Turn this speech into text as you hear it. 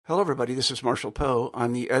Hello, everybody. This is Marshall Poe.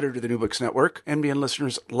 I'm the editor of the New Books Network. NBN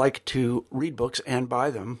listeners like to read books and buy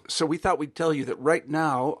them. So we thought we'd tell you that right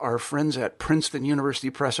now, our friends at Princeton University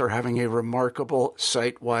Press are having a remarkable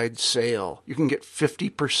site-wide sale. You can get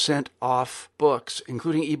 50% off books,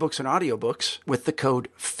 including ebooks and audiobooks, with the code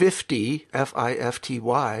 50,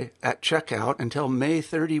 F-I-F-T-Y, at checkout until May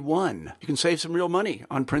 31. You can save some real money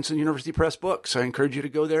on Princeton University Press books. I encourage you to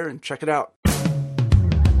go there and check it out.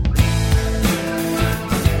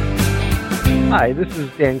 Hi, this is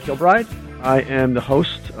Dan Kilbride. I am the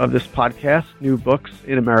host of this podcast, New Books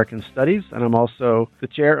in American Studies, and I'm also the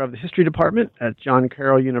chair of the History Department at John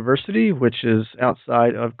Carroll University, which is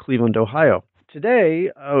outside of Cleveland, Ohio. Today,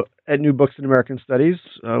 at New Books in American Studies,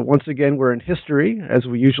 once again, we're in history, as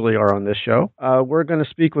we usually are on this show. We're going to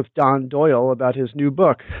speak with Don Doyle about his new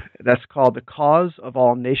book that's called The Cause of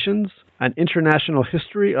All Nations, An International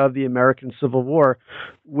History of the American Civil War,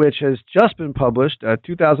 which has just been published,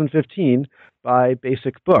 2015, by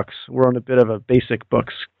Basic Books. We're on a bit of a Basic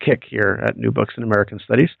Books kick here at New Books in American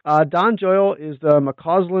Studies. Don Doyle is the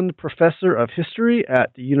McCausland Professor of History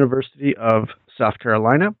at the University of South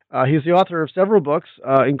Carolina. He's the author of several books,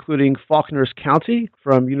 including Faulkner's County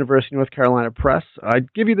from University of North Carolina Press.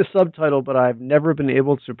 I'd give you the subtitle, but I've never been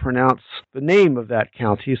able to pronounce the name of that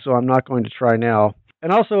county, so I'm not going to try now.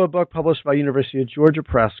 And also a book published by University of Georgia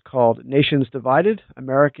Press called Nations Divided,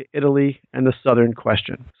 America, Italy, and the Southern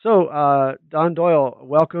Question. So, Don Doyle,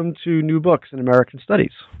 welcome to New Books in American Studies.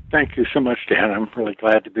 Thank you so much, Dan. I'm really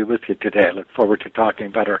glad to be with you today. I look forward to talking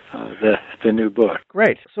about the new book.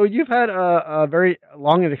 Great. So you've had a very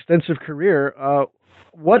long and extensive career.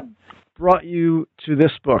 What brought you to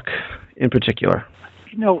this book in particular?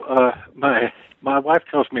 You know, my wife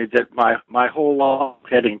tells me that my whole life is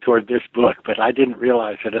heading toward this book, but I didn't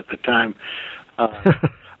realize it at the time.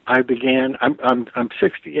 I began. I'm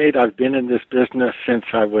 68. I've been in this business since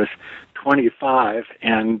I was 25,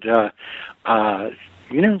 and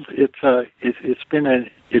you know, it's been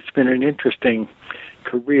an interesting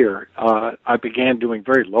career. I began doing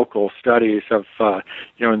very local studies of,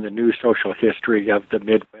 in the new social history of the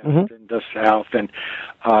Midwest and the South, and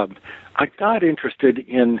I got interested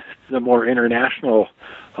in the more international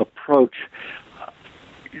approach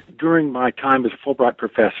during my time as a Fulbright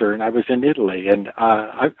professor, and I was in Italy, and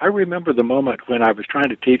I remember the moment when I was trying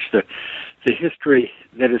to teach the history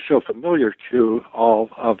that is so familiar to all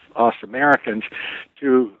of us Americans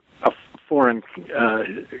to a foreign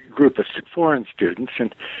group of foreign students,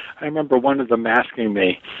 and I remember one of them asking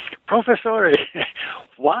me, "Professore,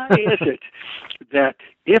 why is it that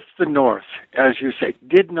if the North, as you say,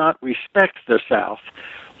 did not respect the South,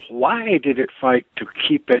 why did it fight to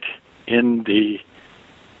keep it in the...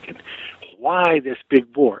 Why this big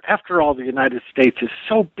war? After all, the United States is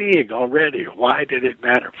so big already. Why did it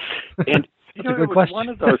matter?" And you know, it was one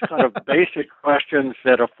of those kind of basic questions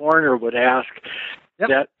that a foreigner would ask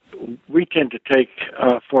that we tend to take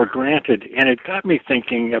for granted, and it got me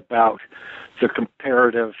thinking about the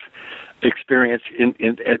comparative experience.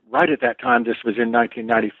 Right at that time, this was in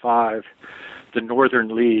 1995. The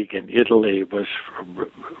Northern League in Italy was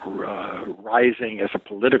rising as a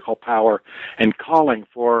political power and calling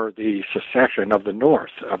for the secession of the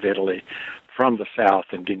north of Italy from the South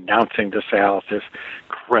and denouncing the South as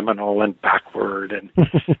criminal and backward and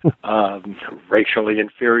racially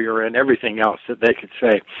inferior and everything else that they could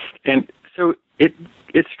say. And so it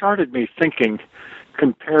started me thinking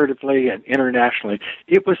comparatively and internationally.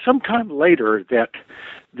 It was sometime later that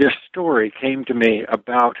this story came to me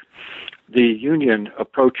about the Union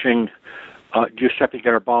approaching Giuseppe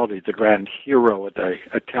Garibaldi, the grand hero of the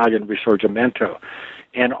Italian Risorgimento,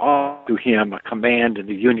 and offered to him a command in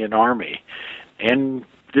the Union Army. And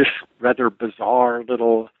this rather bizarre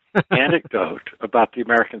little anecdote about the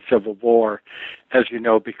American Civil War, as you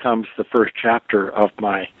know, becomes the first chapter of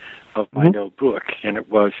my new book, and it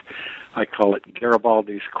was, I call it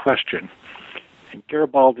Garibaldi's Question. And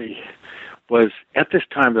Garibaldi was at this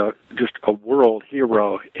time just a world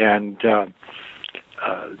hero, and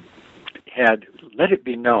had let it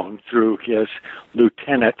be known through his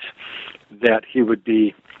lieutenants that he would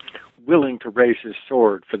be willing to raise his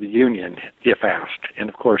sword for the Union if asked. And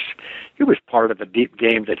of course, he was part of a deep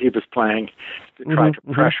game that he was playing to try to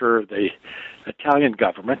pressure the Italian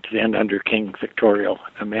government, then under King Vittorio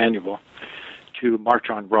Emanuele, to march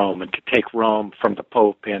on Rome and to take Rome from the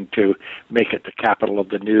Pope and to make it the capital of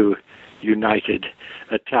the new united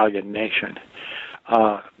Italian nation.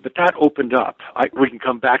 But that opened up. We can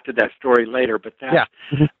come back to that story later, but that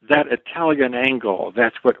Italian angle,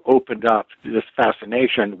 that's what opened up this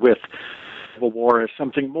fascination with Civil War as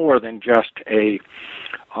something more than just an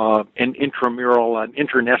intramural, an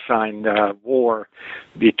internecine war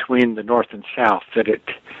between the North and South. That it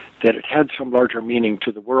had some larger meaning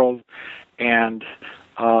to the world, and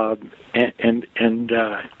I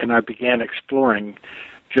began exploring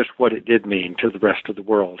just what it did mean to the rest of the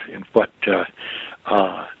world, and what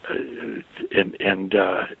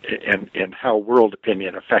and how world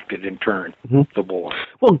opinion affected in turn the war.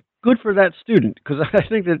 Well, good for that student, because I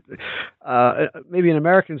think that maybe an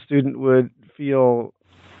American student would feel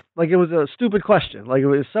like it was a stupid question, like it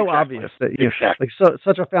was so obvious that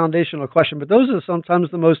such a foundational question. But those are sometimes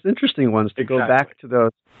the most interesting ones to go back to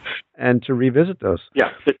those and to revisit those.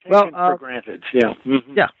 Yeah, for granted. Yeah,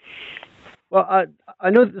 yeah. Well, I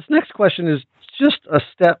know that this next question is just a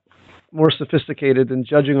step more sophisticated than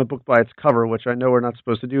judging a book by its cover, which I know we're not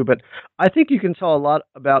supposed to do, but I think you can tell a lot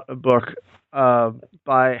about a book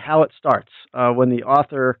by how it starts, when the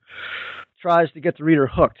author tries to get the reader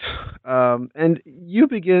hooked. And you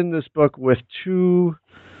begin this book with two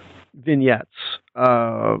vignettes.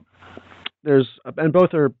 And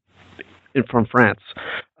both are from France.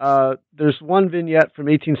 There's one vignette from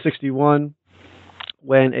 1861,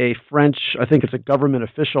 when a French, I think it's a government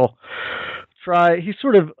official, he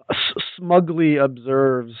sort of smugly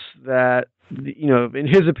observes that, in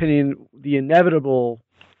his opinion, the inevitable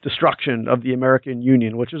destruction of the American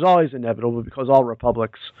Union, which is always inevitable because all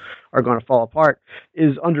republics are going to fall apart,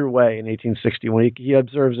 is underway in 1861. He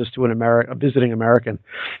observes this to a visiting American.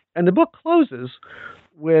 And the book closes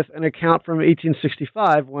with an account from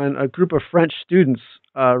 1865 when a group of French students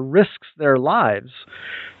risks their lives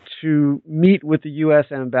to meet with the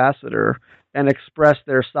U.S. ambassador and express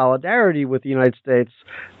their solidarity with the United States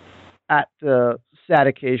at the sad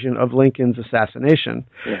occasion of Lincoln's assassination.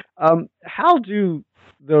 Yeah. How do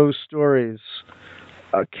those stories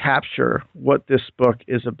capture what this book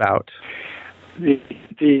is about?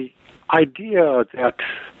 The idea that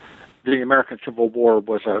the American Civil War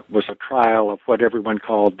was a trial of what everyone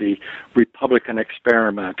called the Republican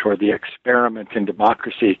experiment, or the experiment in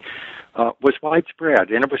democracy, was widespread,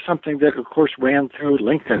 and it was something that, of course, ran through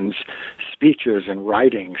Lincoln's speeches and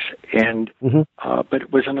writings, and but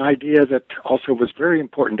it was an idea that also was very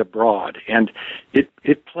important abroad, and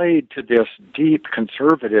it played to this deep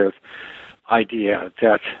conservative idea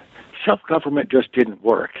that self-government just didn't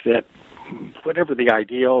work, that whatever the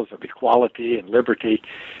ideals of equality and liberty,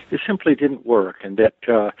 it simply didn't work, and that,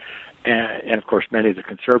 and of course, many of the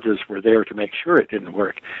conservatives were there to make sure it didn't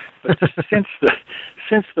work. But since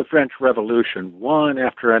the French Revolution, one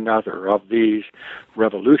after another of these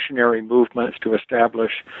revolutionary movements to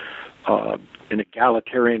establish an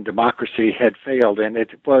egalitarian democracy had failed, and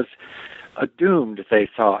it was doomed, they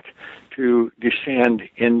thought, to descend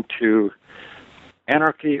into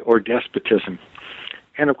anarchy or despotism.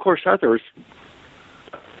 And of course, others,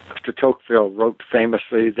 de Tocqueville wrote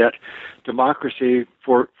famously that democracy,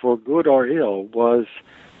 for good or ill, was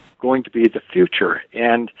going to be the future.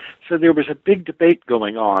 And so there was a big debate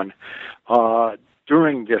going on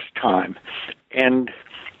during this time. And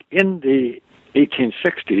in the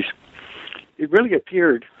 1860s, it really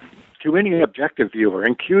appeared to any objective viewer,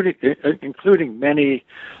 including many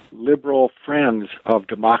liberal friends of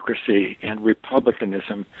democracy and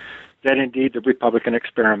republicanism, that indeed the Republican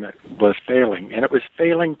experiment was failing. And it was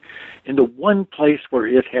failing in the one place where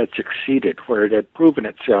it had succeeded, where it had proven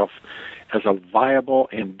itself as a viable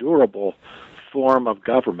and durable form of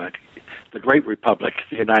government, the Great Republic,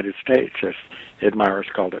 the United States, as admirers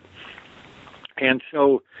called it. And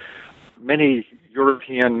so many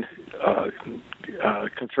European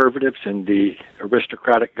conservatives in the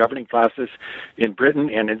aristocratic governing classes in Britain,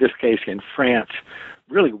 and in this case in France,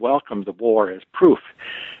 really welcomed the war as proof.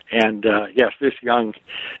 And yes, this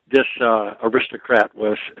aristocrat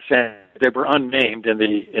was saying, they were unnamed in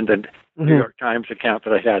the New York Times account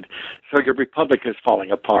that I had. So your republic is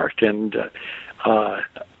falling apart, and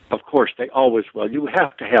of course they always will. You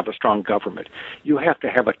have to have a strong government. You have to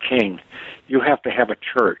have a king. You have to have a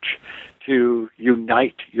church to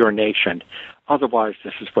unite your nation. Otherwise,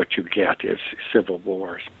 this is what you get: is civil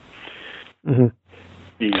wars.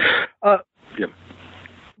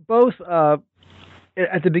 Both.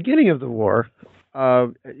 At the beginning of the war,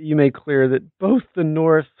 you made clear that both the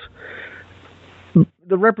North,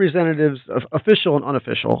 the representatives, official and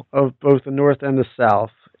unofficial, of both the North and the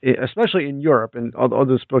South, especially in Europe, and although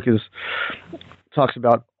this book talks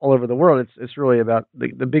about all over the world, it's really about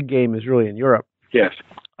the big game is really in Europe. Yes.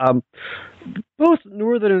 Both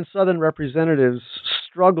Northern and Southern representatives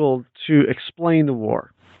struggled to explain the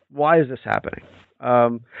war. Why is this happening?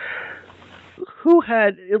 Who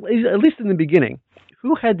had, at least in the beginning,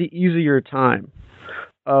 who had the easier time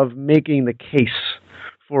of making the case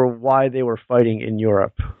for why they were fighting in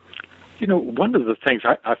Europe? One of the things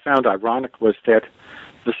I found ironic was that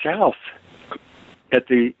the South, at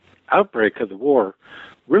the outbreak of the war,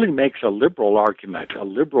 really makes a liberal argument, a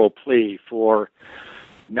liberal plea for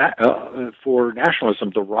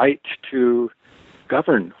nationalism, the right to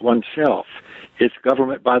govern oneself. It's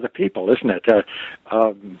government by the people, isn't it?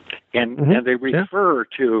 And they refer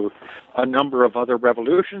to a number of other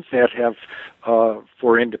revolutions that have,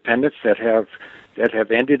 for independence, that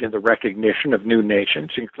have ended in the recognition of new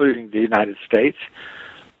nations, including the United States,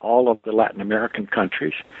 all of the Latin American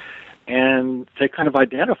countries. And they kind of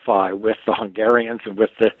identify with the Hungarians and with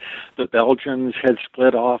the Belgians had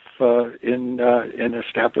split off in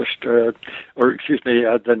established, the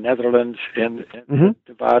Netherlands and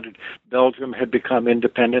divided. Belgium had become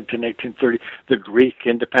independent in 1830. The Greek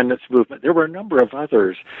independence movement. There were a number of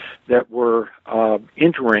others that were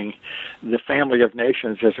entering the family of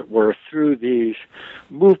nations, as it were, through these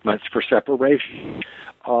movements for separation,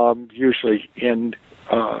 usually in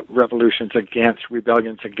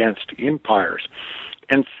rebellions against empires.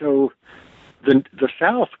 And so the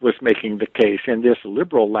South was making the case in this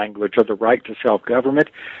liberal language of the right to self-government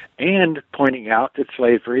and pointing out that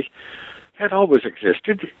slavery had always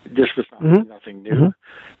existed. This was nothing new.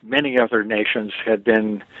 Many other nations had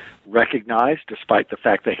been recognized despite the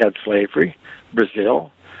fact they had slavery.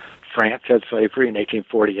 Brazil, France had slavery in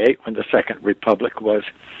 1848 when the Second Republic was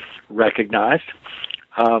recognized.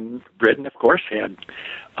 Britain, of course, had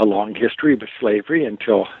a long history with slavery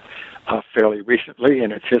until fairly recently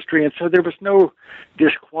in its history, and so there was no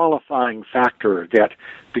disqualifying factor that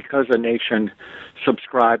because a nation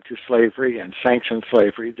subscribed to slavery and sanctioned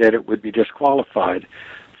slavery, that it would be disqualified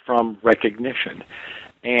from recognition.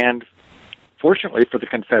 And fortunately for the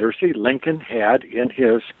Confederacy, Lincoln had, in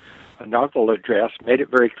his inaugural address, made it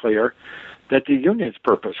very clear that the Union's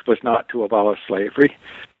purpose was not to abolish slavery,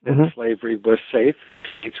 that slavery was safe,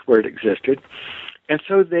 it's where it existed. And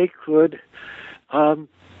so they could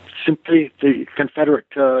simply, the Confederate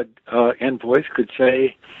envoys could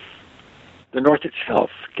say, the North itself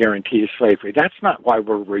guarantees slavery. That's not why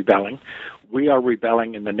we're rebelling. We are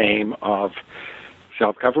rebelling in the name of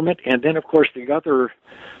self-government. And then, of course, the other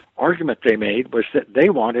argument they made was that they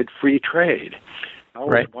wanted free trade. I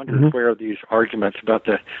always wondered where these arguments about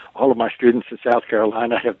all of my students in South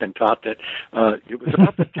Carolina have been taught that it was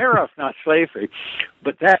about the tariff, not slavery.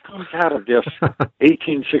 But that comes out of this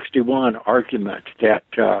 1861 argument that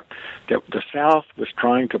the South was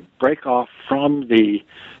trying to break off from the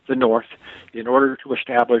North in order to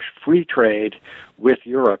establish free trade with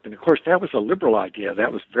Europe. And, of course, that was a liberal idea.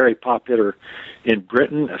 That was very popular in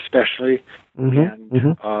Britain, especially,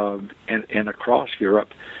 and across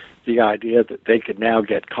Europe. The idea that they could now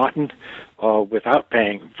get cotton without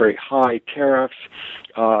paying very high tariffs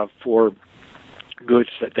for goods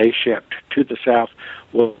that they shipped to the South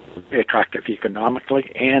was attractive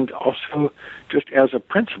economically, and also just as a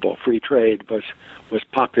principle, free trade was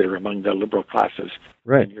popular among the liberal classes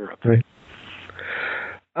in Europe. Right.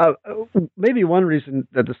 Maybe one reason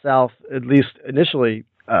that the South, at least initially,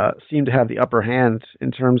 seemed to have the upper hand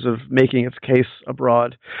in terms of making its case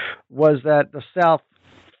abroad was that the South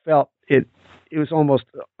felt it was almost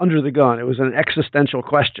under the gun. It was an existential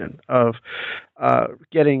question of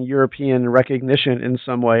getting European recognition in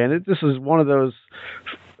some way. And this is one of those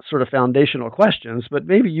sort of foundational questions, but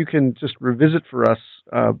maybe you can just revisit for us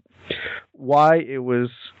why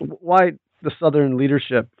the Southern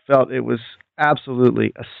leadership felt it was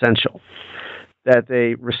absolutely essential that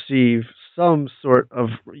they receive some sort of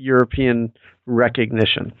European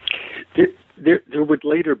recognition. There would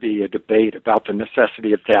later be a debate about the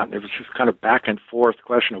necessity of that, and there was this kind of back and forth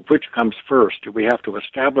question of which comes first. Do we have to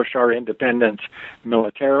establish our independence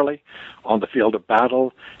militarily on the field of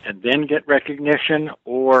battle and then get recognition,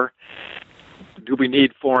 or do we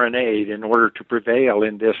need foreign aid in order to prevail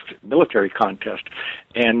in this military contest?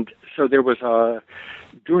 And so there was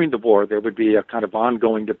during the war, there would be a kind of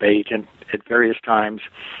ongoing debate, and at various times,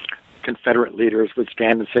 Confederate leaders would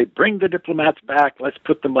stand and say, bring the diplomats back, let's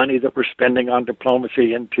put the money that we're spending on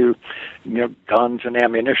diplomacy into guns and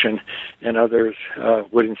ammunition. And others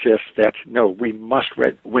would insist that, no, we must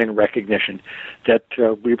win recognition, that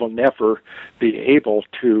we will never be able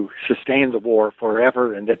to sustain the war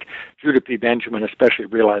forever, and that Judah P. Benjamin especially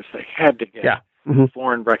realized they had to get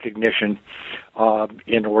foreign recognition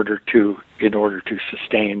in order to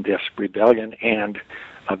sustain this rebellion and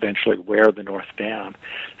eventually wear the North down.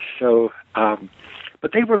 So,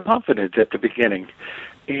 but they were confident at the beginning,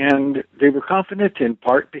 and they were confident in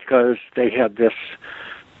part because they had this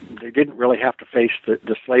they didn't really have to face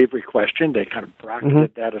the slavery question. They kind of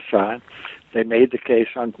bracketed that aside. They made the case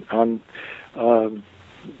on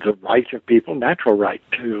the right of people, natural right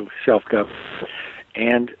to self-government,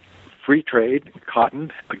 and free trade,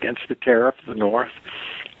 cotton against the tariff of the North.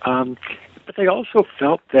 But they also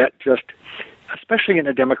felt that especially in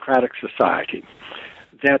a democratic society,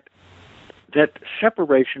 that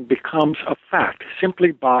separation becomes a fact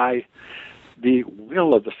simply by the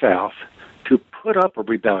will of the South to put up a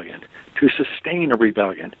rebellion, to sustain a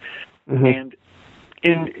rebellion. And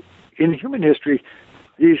in human history,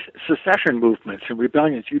 these secession movements and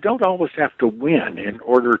rebellions, you don't always have to win in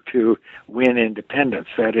order to win independence.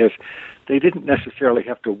 That is, they didn't necessarily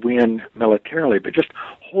have to win militarily, but just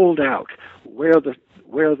hold out, wear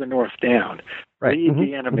the North down, lead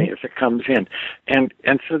the enemy as it comes in, and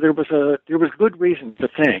so there was good reason to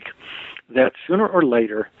think that sooner or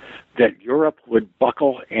later that Europe would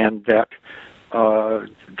buckle and that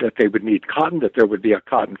they would need cotton, that there would be a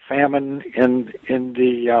cotton famine in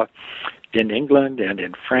England and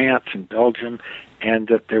in France and Belgium, and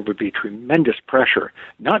that there would be tremendous pressure,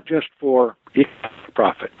 not just for economic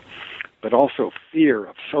profit, but also fear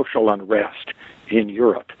of social unrest in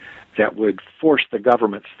Europe that would force the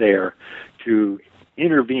governments there to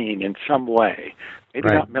intervene in some way, maybe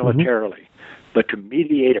not militarily, but to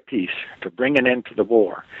mediate a peace, to bring an end to the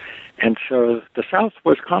war. And so the South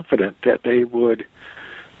was confident that they would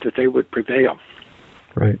prevail.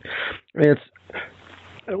 Right. I mean,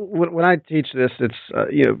 when I teach this,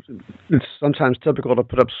 it's sometimes typical to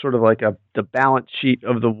put up sort of like the balance sheet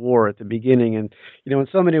of the war at the beginning, and in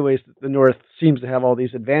so many ways the North seems to have all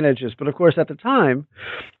these advantages, but of course at the time,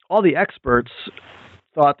 all the experts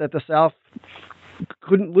thought that the South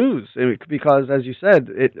couldn't lose because, as you said,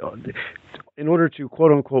 in order to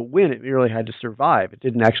quote unquote win, it really had to survive. It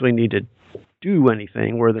didn't actually need to do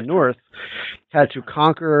anything, where the North had to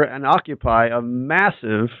conquer and occupy a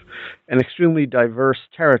massive and extremely diverse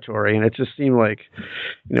territory. And it just seemed like,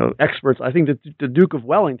 experts, I think that the Duke of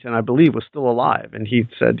Wellington, I believe, was still alive. And he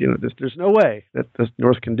said, there's no way that the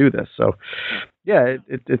North can do this. So, yeah,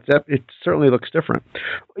 it certainly looks different.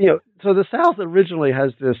 So the South originally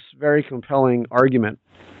has this very compelling argument.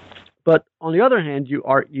 But on the other hand, you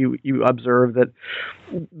observe that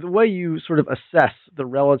the way you sort of assess the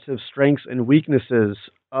relative strengths and weaknesses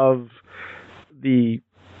of the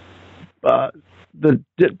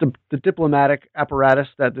diplomatic apparatus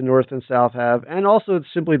that the North and South have, and also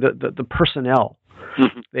simply the personnel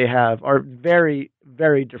they have, are very,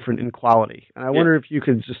 very different in quality. And I wonder if you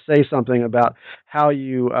could just say something about how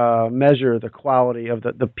you measure the quality of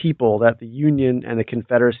the people that the Union and the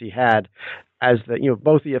Confederacy had as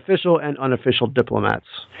both the official and unofficial diplomats.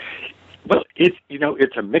 Well, it's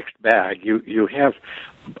a mixed bag. You have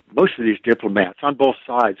most of these diplomats on both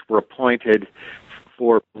sides were appointed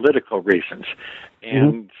for political reasons.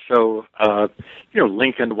 And so,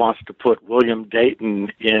 Lincoln wants to put William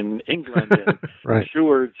Dayton in England, and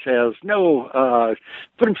Seward says, no,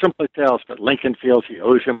 put him someplace else, but Lincoln feels he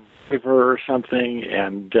owes him a favor or something,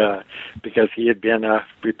 and because he had been a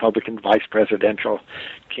Republican vice presidential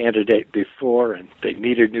candidate before, and they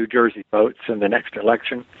needed New Jersey votes in the next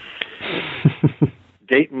election.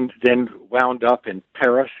 Dayton then wound up in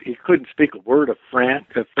Paris. He couldn't speak a word of French,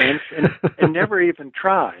 and never even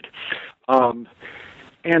tried. And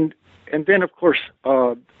then, of course,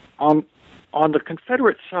 on the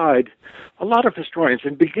Confederate side, a lot of historians,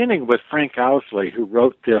 and beginning with Frank Owsley, who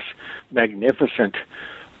wrote this magnificent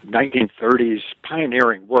 1930s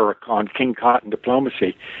pioneering work on King Cotton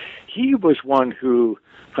diplomacy, he was one who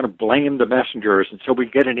kind of blamed the messengers, and so we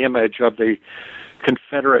get an image of the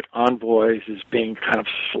Confederate envoys as being kind of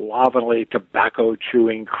slovenly,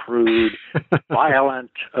 tobacco-chewing, crude,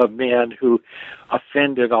 violent men who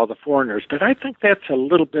offended all the foreigners. But I think that's a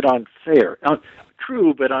little bit unfair.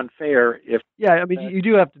 True, but unfair. You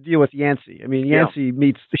do have to deal with Yancey. I mean, Yancey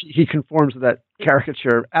he conforms to that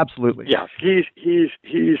caricature absolutely. Yes, he's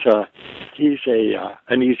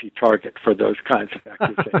an easy target for those kinds of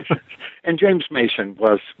accusations. And James Mason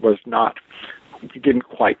was not. He didn't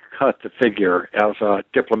quite cut the figure as a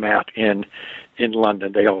diplomat in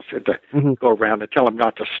London. They all said to go around and tell him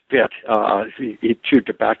not to spit. He chewed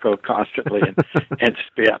tobacco constantly and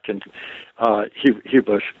spit, and he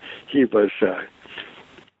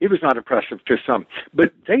was not impressive to some.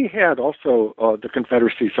 But they had also the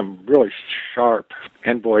Confederacy some really sharp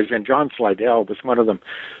envoys, and John Slidell was one of them.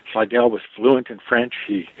 Slidell was fluent in French.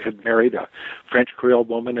 He had married a French Creole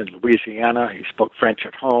woman in Louisiana. He spoke French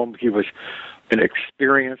at home. He was an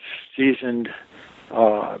experienced, seasoned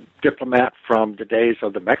diplomat from the days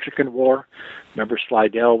of the Mexican War. Remember,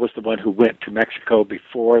 Slidell was the one who went to Mexico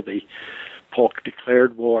before the Polk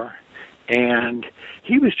declared war, and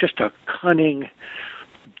he was just a cunning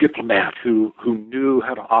diplomat who knew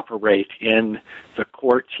how to operate in the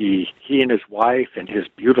courts. He and his wife and his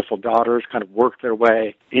beautiful daughters kind of worked their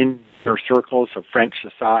way in their circles of French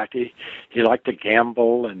society. He liked to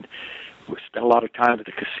gamble and spent a lot of time at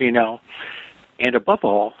the casino. And above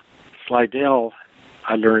all, Slidell,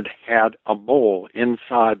 I learned, had a mole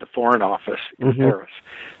inside the Foreign Office in Paris.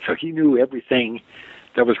 So he knew everything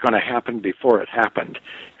that was going to happen before it happened,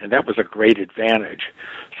 and that was a great advantage.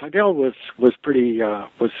 Slidell was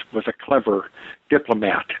a clever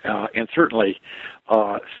diplomat, and certainly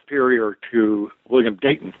superior to William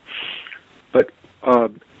Dayton. But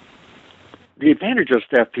the advantages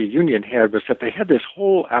that the Union had was that they had this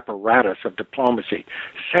whole apparatus of diplomacy,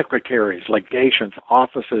 secretaries, legations,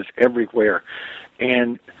 offices everywhere,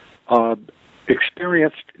 and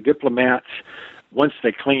experienced diplomats. Once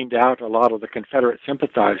they cleaned out a lot of the Confederate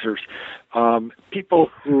sympathizers, people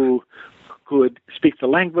who could speak the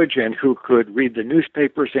language and who could read the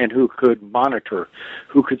newspapers and who could monitor,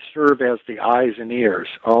 who could serve as the eyes and ears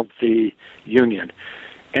of the Union.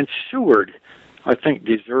 And Seward, I think,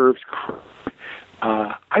 deserves credit.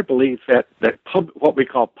 I believe that what we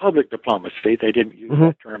call public diplomacy, they didn't use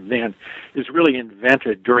that term then, is really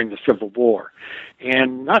invented during the Civil War.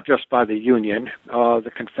 And not just by the Union.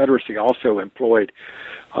 The Confederacy also employed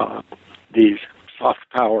these soft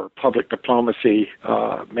power public diplomacy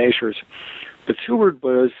measures. But Seward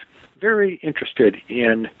was very interested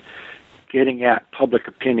in getting at public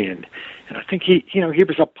opinion. And I think he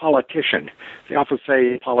was a politician. They often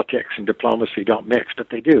say politics and diplomacy don't mix, but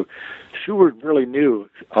they do. Seward really knew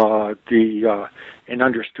and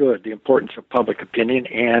understood the importance of public opinion,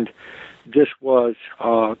 and this was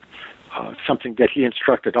something that he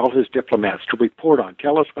instructed all his diplomats to report on.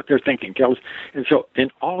 Tell us what they're thinking. Tell us. And so in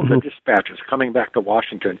all of the dispatches coming back to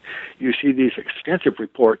Washington, you see these extensive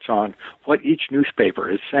reports on what each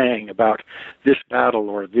newspaper is saying about this battle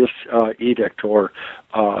or this edict or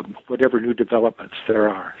whatever new developments there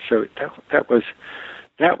are. So that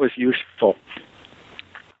was useful.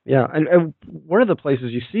 Yeah, and one of the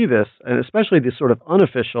places you see this, and especially this sort of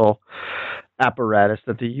unofficial apparatus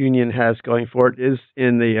that the Union has going for it, is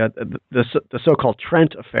in the so-called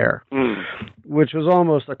Trent Affair, which was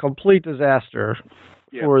almost a complete disaster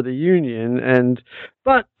for the Union.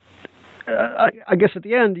 But I guess at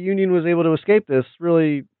the end, the Union was able to escape this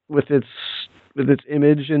really with its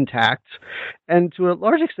image intact, and to a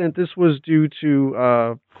large extent, this was due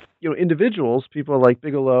to individuals, people like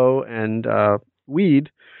Bigelow and Weed,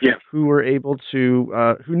 who were able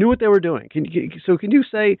to, who knew what they were doing. Can you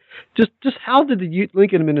say just how did the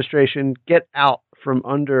Lincoln administration get out from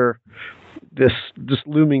under this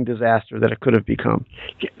looming disaster that it could have become?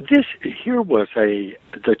 This here was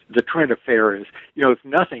the Trent Affair is, if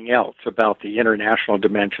nothing else about the international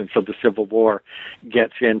dimensions of the Civil War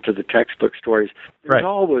gets into the textbook stories, there's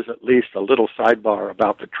always at least a little sidebar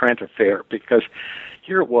about the Trent Affair, because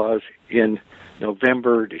here it was in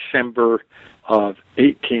November, December of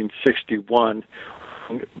 1861,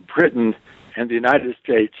 Britain and the United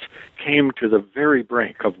States came to the very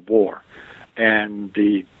brink of war, and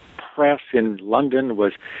the press in London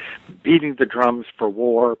was beating the drums for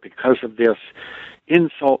war because of this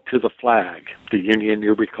insult to the flag. The Union,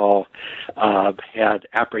 you recall, had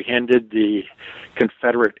apprehended the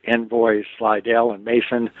Confederate envoys Slidell and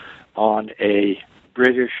Mason on a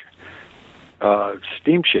British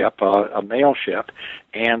steamship, a mail ship,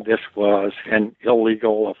 and this was an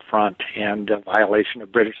illegal affront and a violation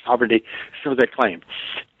of British sovereignty, so they claimed.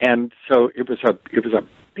 And so it was a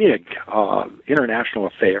big international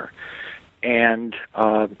affair. And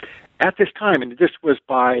at this time, and this was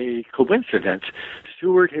by coincidence,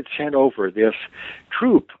 Seward had sent over this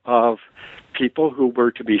troop of people who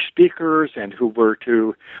were to be speakers and who were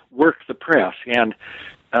to work the press. And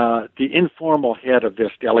the informal head of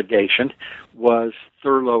this delegation was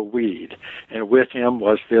Thurlow Weed, and with him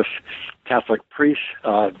was this Catholic priest,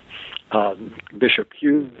 Bishop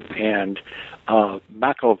Hughes, and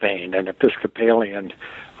McIlvaine, an Episcopalian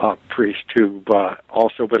priest who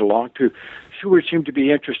also went along to. Seward seemed to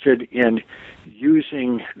be interested in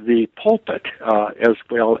using the pulpit as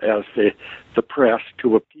well as the press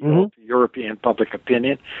to appeal to European public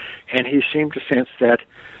opinion, and he seemed to sense that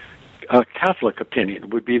Catholic opinion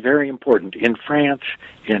would be very important in France,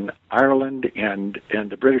 in Ireland, and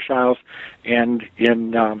the British Isles, and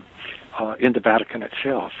in the Vatican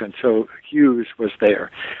itself. And so Hughes was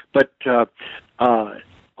there. But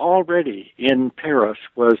already in Paris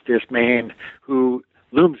was this man who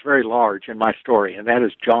looms very large in my story, and that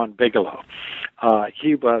is John Bigelow.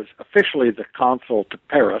 He was officially the consul to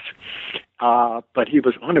Paris. but he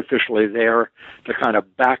was unofficially there to kind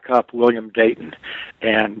of back up William Dayton,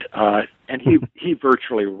 and he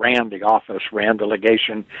virtually ran the office, ran the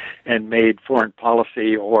legation, and made foreign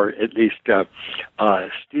policy, or at least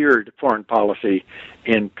steered foreign policy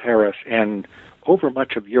in Paris and over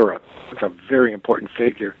much of Europe. It's a very important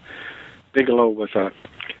figure. Bigelow was an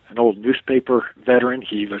old newspaper veteran.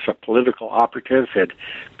 He was a political operative, had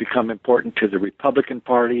become important to the Republican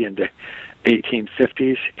Party in the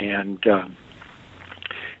 1850s, and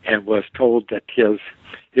was told that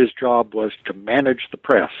his job was to manage the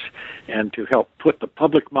press and to help put the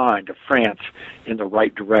public mind of France in the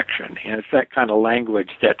right direction. And it's that kind of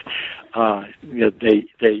language that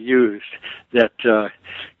they used that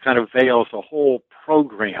kind of veils a whole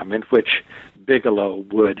program in which Bigelow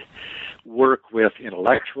would work with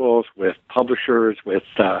intellectuals, with publishers, with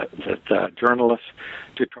journalists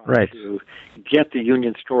to try to get the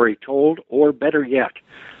Union story told, or better yet,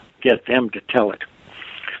 get them to tell it.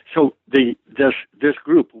 So this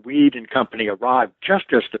group, Weed and Company, arrived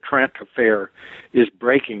just as the Trent affair is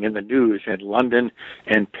breaking in the news in London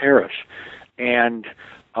and Paris. And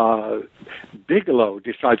Bigelow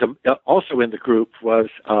decides, also in the group was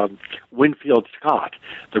Winfield Scott,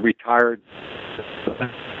 the retired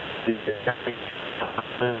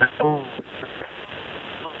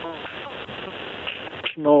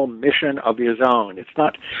personal mission of his own. It's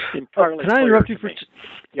not entirely. Can I interrupt you for?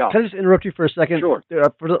 Yeah. Can I just interrupt you for a second? Sure.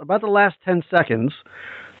 For about the last 10 seconds,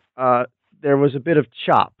 there was a bit of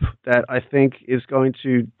chop that I think is going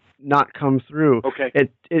to not come through. Okay.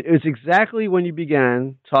 It was exactly when you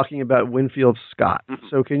began talking about Winfield Scott. Mm-hmm.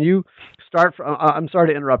 So can you start from? I'm sorry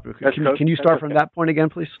to interrupt you. Can you start from that point again,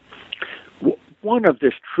 please? One of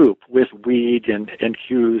this troop with Weed and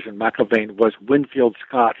Hughes and McIlvaine was Winfield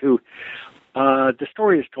Scott, who the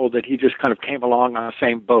story is told that he just kind of came along on the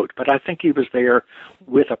same boat, but I think he was there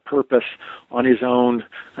with a purpose on his own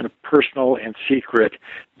kind of personal and secret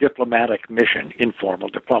diplomatic mission, informal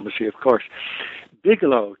diplomacy, of course.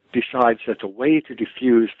 Bigelow decides that the way to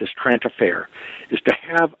defuse this Trent affair is to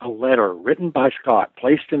have a letter written by Scott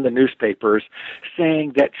placed in the newspapers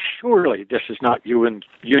saying that surely this is not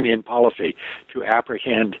Union policy to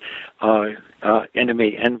apprehend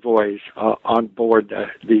enemy envoys on board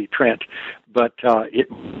the Trent, but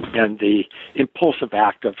and the impulsive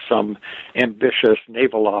act of some ambitious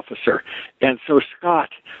naval officer. And so Scott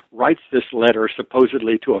writes this letter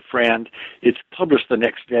supposedly to a friend. It's published the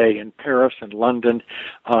next day in Paris and London.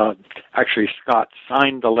 Actually, Scott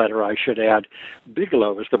signed the letter, I should add.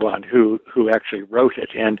 Bigelow is the one who actually wrote it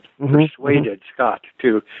and persuaded Scott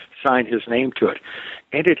to sign his name to it.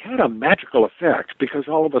 And it had a magical effect because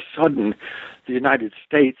all of a sudden the United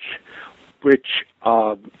States, which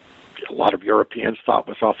a lot of Europeans thought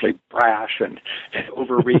was awfully brash and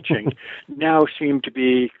overreaching, now seemed to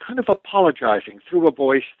be kind of apologizing through a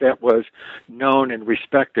voice that was known and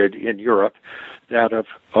respected in Europe, that of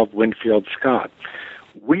Winfield Scott.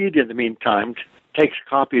 Weed, in the meantime, takes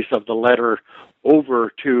copies of the letter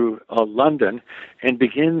over to London and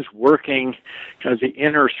begins working kind of the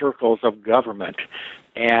inner circles of government,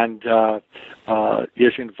 and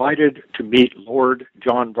is invited to meet Lord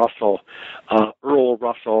John Russell, Earl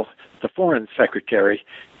Russell, the Foreign Secretary,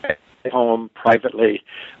 at home privately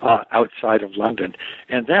outside of London.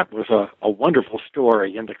 And that was a wonderful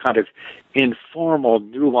story in the kind of informal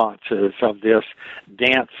nuances of this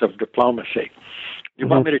dance of diplomacy. You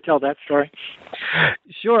want me to tell that story?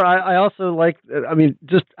 Sure. I also like,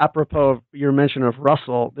 just apropos of your mention of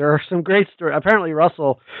Russell, there are some great stories. Apparently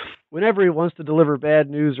Russell, whenever he wants to deliver bad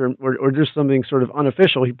news or do something sort of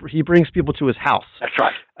unofficial, he brings people to his house. That's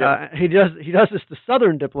right. Yeah. He does this to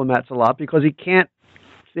Southern diplomats a lot because they can't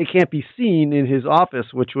be seen in his office,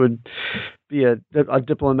 which would be a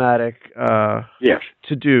diplomatic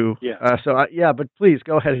to do. Yeah. But please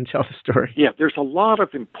go ahead and tell the story. Yeah, there's a lot of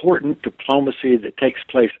important diplomacy that takes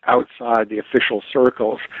place outside the official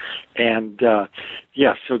circles, and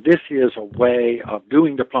so this is a way of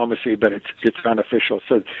doing diplomacy, but it's unofficial.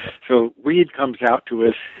 So Weed comes out to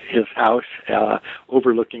his house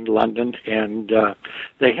overlooking London, and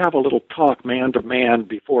they have a little talk man to man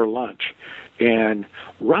before lunch, and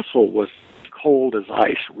Russell was cold as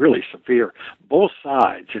ice, really severe. Both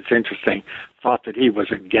sides, it's interesting, thought that he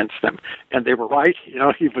was against them. And they were right.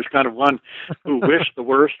 He was kind of one who wished the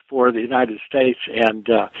worst for the United States and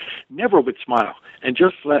never would smile and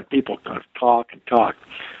just let people kind of talk and talk.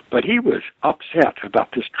 But he was upset about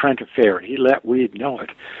this Trent affair. He let Weed know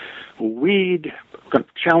it. Weed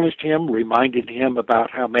challenged him, reminded him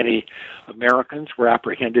about how many Americans were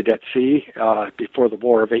apprehended at sea before the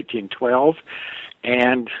War of 1812,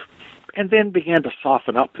 and and then began to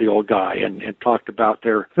soften up the old guy and talked about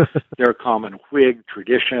their common Whig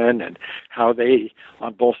tradition and how they,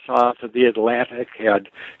 on both sides of the Atlantic, had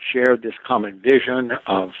shared this common vision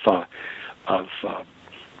of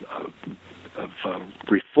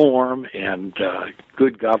reform and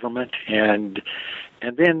good government, and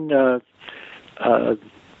then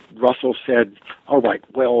Russell said, "All right,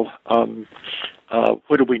 well,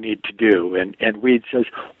 what do we need to do?" And Weed says,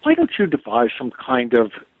 "Why don't you devise some kind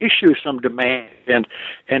of issue, some demand,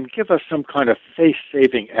 and give us some kind of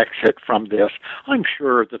face-saving exit from this? I'm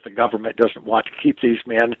sure that the government doesn't want to keep these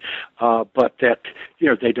men, but that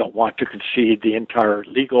they don't want to concede the entire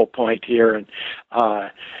legal point here." And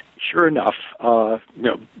sure enough,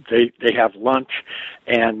 they have lunch,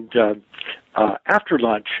 and after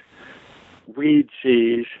lunch, Weed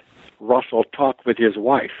sees Russell talk with his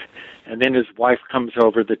wife, and then his wife comes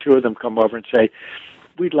over. The two of them come over and say,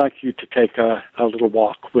 "We'd like you to take a little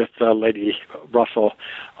walk with Lady Russell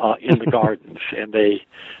in the gardens." And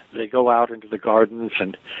they go out into the gardens,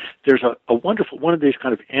 and there's a wonderful, one of these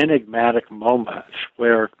kind of enigmatic moments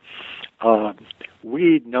where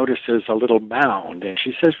Weed notices a little mound, and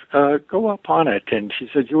she says, "Go up on it." And she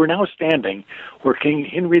says, "You are now standing where King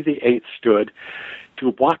Henry VIII stood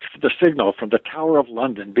to watch for the signal from the Tower of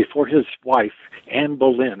London before his wife, Anne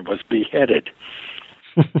Boleyn, was beheaded."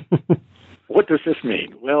 What does this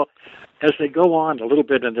mean? Well, as they go on a little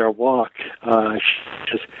bit in their walk, she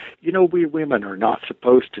says, "We women are not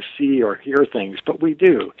supposed to see or hear things, but we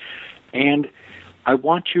do. And I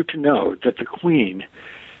want you to know that the Queen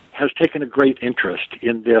has taken a great interest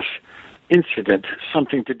in this incident,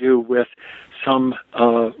 something to do with some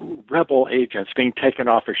rebel agents being taken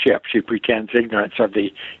off a ship." She pretends ignorance of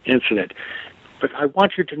the incident. "But I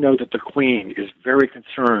want you to know that the Queen is very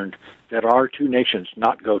concerned that our two nations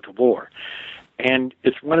not go to war." And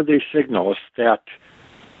it's one of these signals that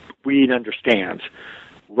Weed understands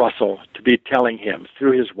Russell to be telling him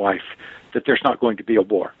through his wife that there's not going to be a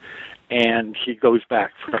war. And he goes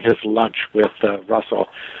back for his lunch with Russell,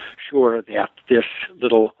 sure that this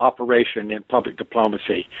little operation in public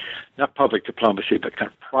diplomacy, not public diplomacy, but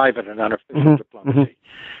kind of private and unofficial diplomacy,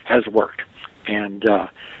 has worked. And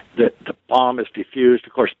the bomb is defused.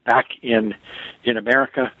 Of course, back in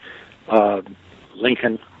America,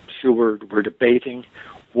 Lincoln, Seward were debating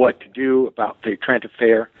what to do about the Trent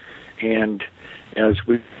affair. And as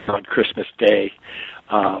we on Christmas Day,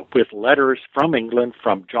 with letters from England,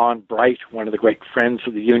 from John Bright, one of the great friends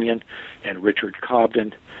of the Union, and Richard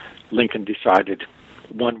Cobden, Lincoln decided,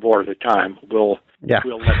 one war at a time, we'll let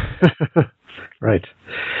Right.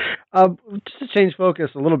 Just to change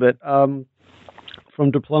focus a little bit,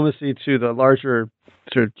 from diplomacy to the larger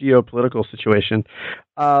sort of geopolitical situation,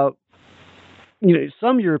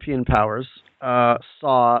 some European powers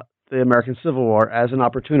saw the American Civil War as an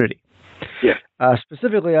opportunity. Yeah.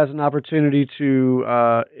 Specifically as an opportunity to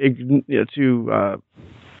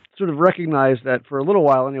sort of recognize that for a little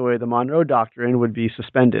while anyway, the Monroe Doctrine would be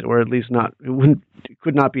suspended, or at least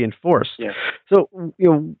could not be enforced. Yeah. So,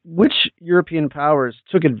 which European powers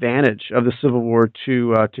took advantage of the Civil War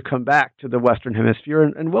to come back to the Western Hemisphere,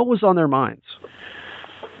 and what was on their minds?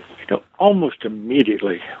 Almost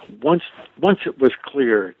immediately, once it was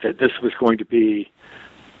clear that this was going to be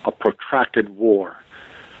a protracted war,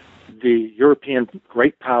 the European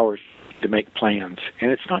great powers to make plans.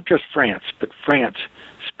 And it's not just France, but France,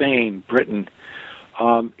 Spain, Britain,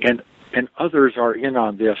 and others are in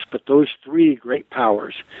on this. But those three great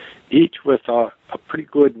powers, each with a pretty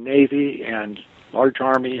good navy and large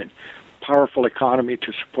army and powerful economy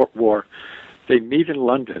to support war, they meet in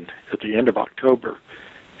London at the end of October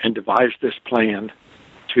and devise this plan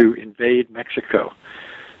to invade Mexico.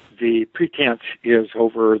 The pretense is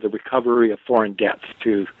over the recovery of foreign debts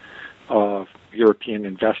to European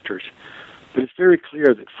investors. But it's very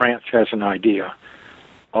clear that France has an idea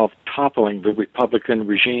of toppling the Republican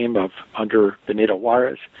regime under Benito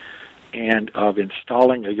Juarez, and of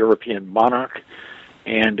installing a European monarch,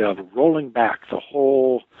 and of rolling back the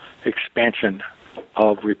whole expansion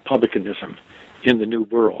of republicanism in the New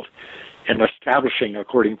World, and establishing,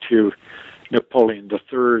 according to Napoleon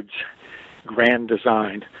III's grand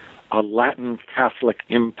design, a Latin Catholic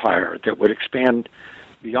empire that would expand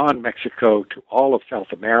beyond Mexico to all of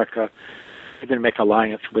South America, and then make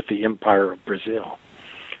alliance with the Empire of Brazil.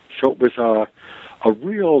 So it was a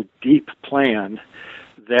real deep plan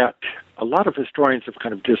that a lot of historians have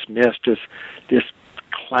kind of dismissed as this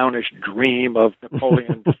clownish dream of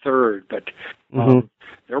Napoleon III, but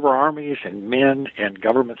there were armies and men and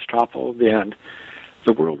governments toppled, and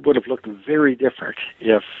the world would have looked very different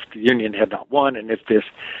if the Union had not won and if this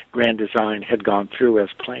grand design had gone through as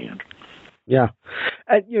planned. Yeah.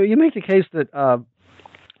 And, you make the case that,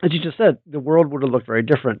 as you just said, the world would have looked very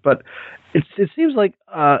different. But it seems like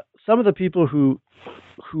some of the people who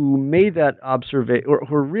made that observation or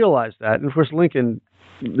who realized that, and of course Lincoln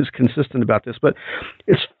is consistent about this, but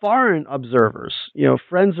it's foreign observers,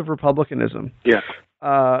 friends of republicanism, Yes.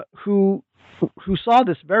 Who saw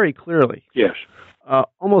this very clearly. Yes.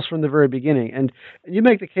 Almost from the very beginning. And you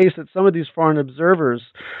make the case that some of these foreign observers,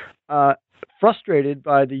 frustrated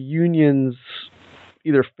by the Union's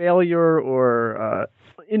either failure or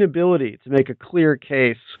inability to make a clear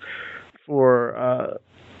case for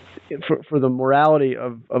the morality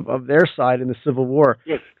of their side in the Civil War,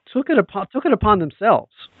 yes, took it upon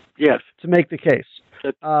themselves, yes, to make the case.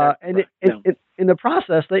 And in the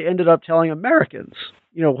process, they ended up telling Americans,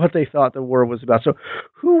 what they thought the war was about. So,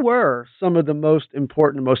 who were some of the most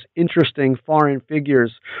important, most interesting foreign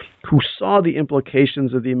figures who saw the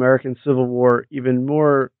implications of the American Civil War even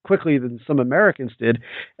more quickly than some Americans did,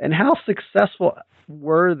 and how successful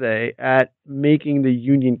were they at making the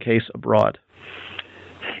Union case abroad?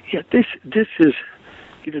 Yeah, this is,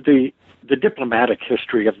 the diplomatic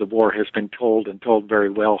history of the war has been told and told very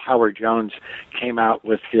well. Howard Jones came out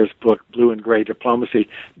with his book, Blue and Gray Diplomacy,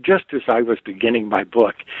 just as I was beginning my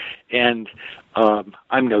book. And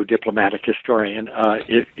I'm no diplomatic historian. I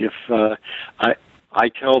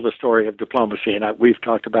tell the story of diplomacy, and we've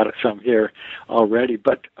talked about it some here already.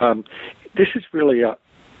 But this is really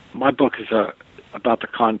my book is about the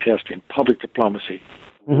contest in public diplomacy,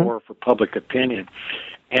 war for public opinion.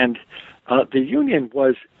 And the Union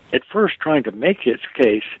was at first trying to make its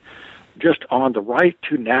case just on the right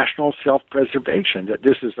to national self-preservation, that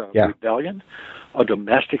this is a rebellion, a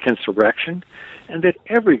domestic insurrection, and that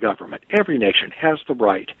every government, every nation has the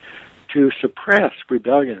right to suppress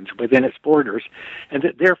rebellions within its borders, and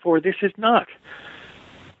that therefore this is not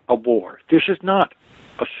a war. This is not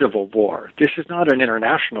a civil war. This is not an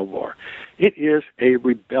international war. It is a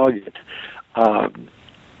rebellion,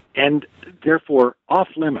 and therefore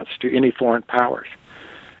off limits to any foreign powers.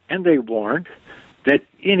 And they warned that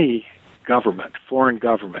any government, foreign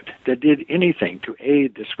government, that did anything to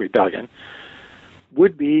aid this rebellion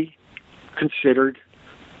would be considered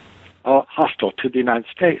hostile to the United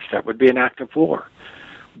States. That would be an act of war.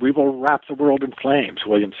 We will wrap the world in flames,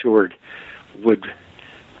 William Seward would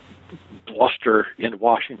bluster in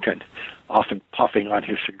Washington, often puffing on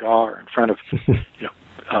his cigar in front of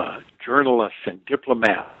journalists and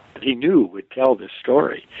diplomats he knew would tell this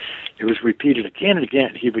story. It was repeated again and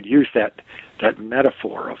again. He would use that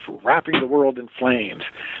metaphor of wrapping the world in flames,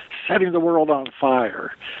 setting the world on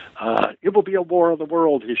fire. It will be a war of the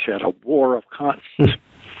world, he said, a war of conscience.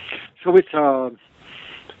 So it's the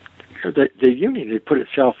Union had put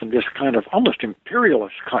itself in this kind of almost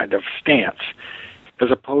imperialist kind of stance,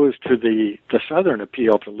 as opposed to the Southern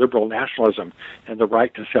appeal to liberal nationalism and the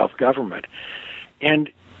right to self-government.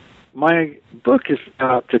 And my book is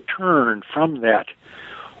to turn from that,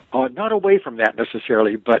 not away from that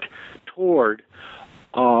necessarily, but toward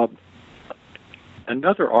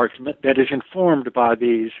another argument that is informed by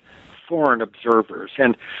these foreign observers.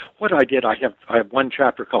 And what I did, I have one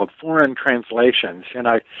chapter called Foreign Translations, and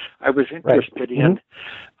I was interested in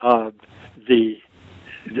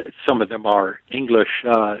some of them are English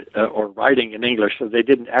or writing in English, so they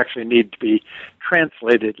didn't actually need to be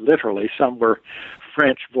translated literally. Some were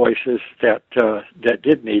French voices that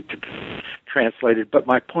did need to be translated. But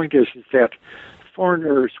my point is that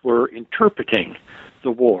foreigners were interpreting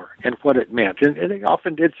the war and what it meant, and they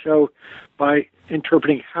often did so by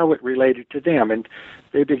interpreting how it related to them. And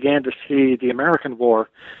they began to see the American war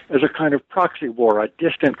as a kind of proxy war, a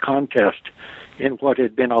distant contest in what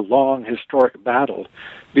had been a long historic battle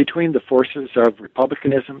between the forces of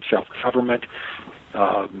republicanism, self-government,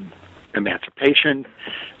 emancipation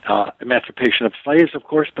of slaves, of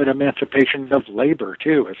course, but emancipation of labor,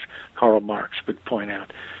 too, as Karl Marx would point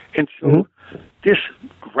out. And so this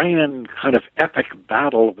grand kind of epic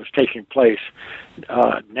battle was taking place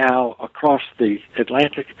now across the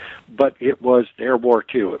Atlantic, but it was their war,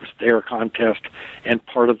 too. It was their contest and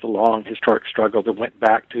part of the long historic struggle that went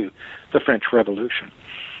back to the French Revolution.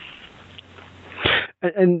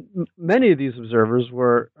 And many of these observers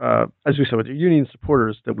were, as we said, with the Union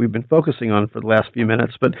supporters that we've been focusing on for the last few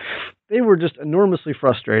minutes, but they were just enormously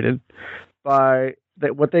frustrated by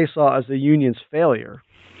what they saw as the Union's failure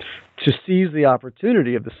to seize the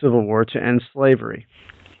opportunity of the Civil War to end slavery.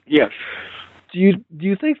 Yes. Do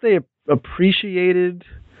you think they appreciated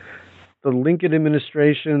the Lincoln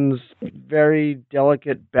administration's very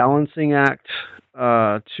delicate balancing act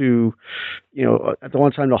to, at the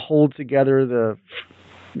one time to hold together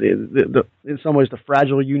in some ways the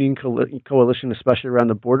fragile Union coalition, especially around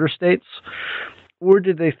the border states, or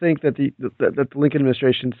did they think that the Lincoln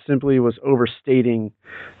administration simply was overstating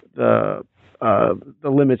the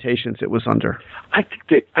limitations it was under? I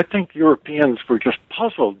think Europeans were just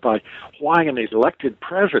puzzled by why an elected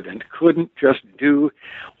president couldn't just do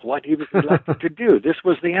what he was elected to do. This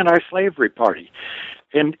was the anti-slavery party,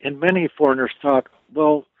 and many foreigners thought,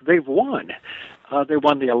 well, they've won. They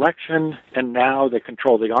won the election, and now they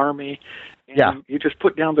control the army. And you just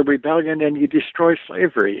put down the rebellion and you destroy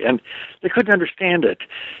slavery. And they couldn't understand it.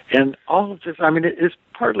 And all of this, I mean, it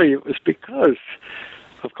was because,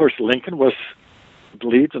 of course, Lincoln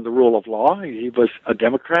believed in the rule of law. He was a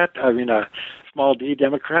Democrat, a small d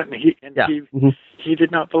Democrat, and he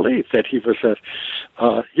did not believe that he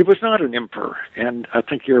was not an emperor. And I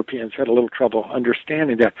think Europeans had a little trouble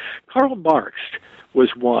understanding that. Karl Marx was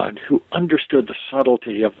one who understood the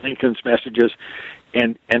subtlety of Lincoln's messages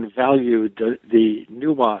and valued the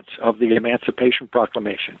nuance of the Emancipation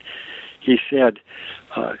Proclamation. He said,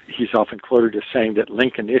 he's often quoted as saying that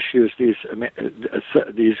Lincoln issues these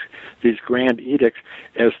grand edicts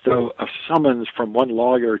as though a summons from one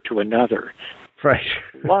lawyer to another. Right.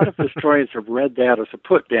 A lot of historians have read that as a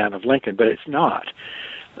put down of Lincoln, but it's not.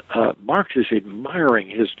 Marx is admiring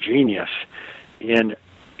his genius in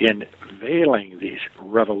veiling these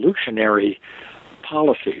revolutionary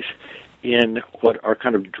policies in what are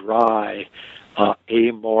kind of dry,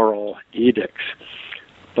 amoral edicts.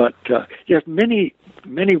 But many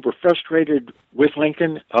were frustrated with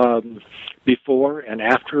Lincoln before and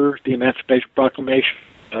after the Emancipation Proclamation.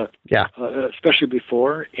 Especially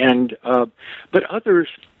before, and but others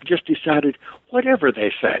just decided, whatever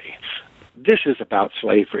they say, this is about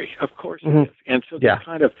slavery. Of course it is. And so they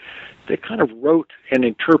kind of wrote and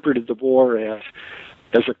interpreted the war as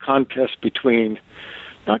a contest between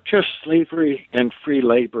not just slavery and free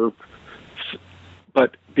labor,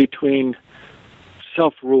 but between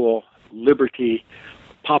self-rule, liberty,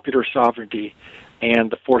 popular sovereignty, and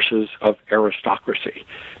the forces of aristocracy.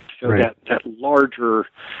 So right. that larger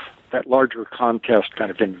contest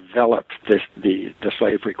kind of enveloped the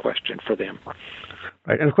slavery question for them.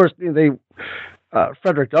 Right, and of course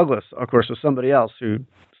Frederick Douglass, of course, was somebody else who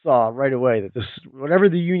saw right away that this, whatever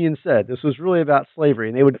the Union said, this was really about slavery,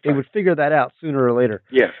 and they would figure that out sooner or later.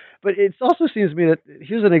 Yeah. But it also seems to me that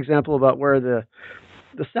here's an example about where the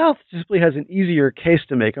South simply has an easier case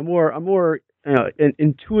to make, a more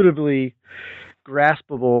intuitively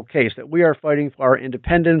graspable case that we are fighting for our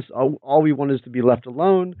independence. All we want is to be left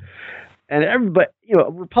alone, and everybody,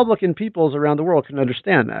 Republican peoples around the world can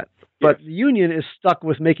understand that. But the Union is stuck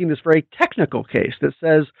with making this very technical case that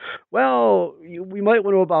says, well, we might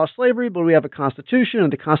want to abolish slavery, but we have a Constitution,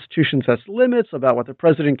 and the Constitution sets limits about what the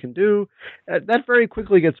president can do. That very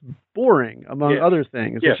quickly gets boring, among other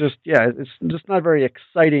things. Yes. It's just not a very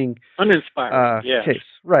exciting, uninspiring case.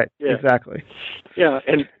 Right, yeah. Exactly. Yeah,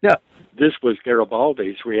 and this was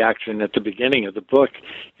Garibaldi's reaction at the beginning of the book,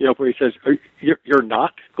 where he says, "You're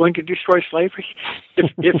not going to destroy slavery?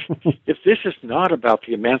 If this is not about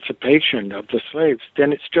the emancipation of the slaves,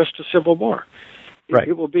 then it's just a civil war. Right.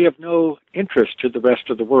 It will be of no interest to the rest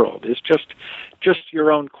of the world. It's just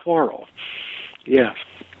your own quarrel." Yes.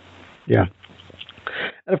 Yeah.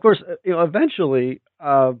 And of course, eventually,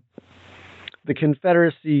 the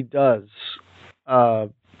Confederacy does.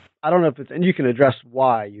 I don't know if it's, and you can address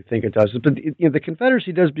why you think it does, but the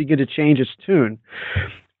Confederacy does begin to change its tune,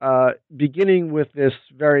 beginning with this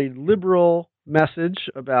very liberal message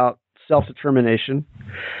about self-determination.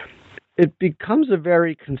 It becomes a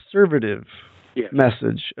very conservative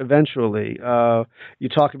message eventually. You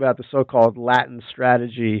talk about the so-called Latin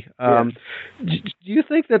strategy. Do you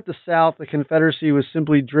think that the Confederacy was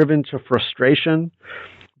simply driven to frustration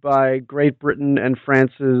by Great Britain and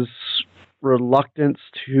France's reluctance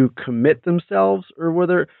to commit themselves, or were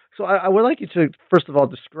there? So I would like you to first of all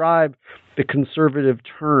describe the conservative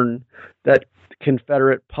turn that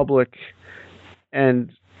Confederate public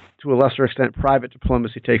and to a lesser extent private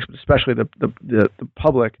diplomacy takes, but especially the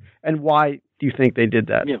public, and why do you think they did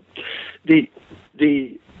that? Yeah,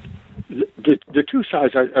 the two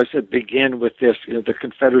sides I said begin with this. The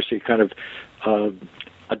Confederacy kind of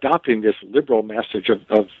adopting this liberal message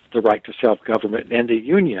of the right to self-government, and the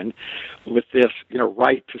Union with this,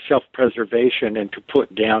 right to self-preservation and to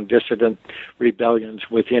put down dissident rebellions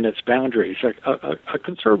within its boundaries, a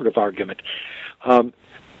conservative argument.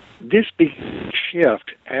 This big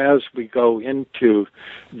shift as we go into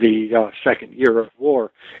the second year of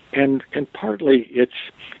war, and partly it's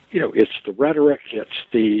the rhetoric, it's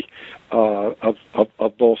the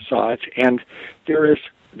of both sides, and there is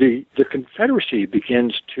the Confederacy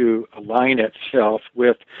begins to align itself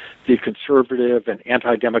with the conservative and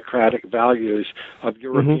anti-democratic values of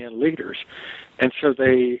European leaders. And so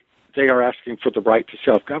they are asking for the right to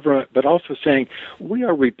self-government, but also saying we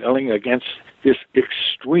are rebelling against this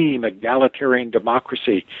extreme egalitarian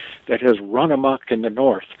democracy that has run amok in the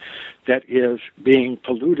North, that is being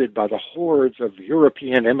polluted by the hordes of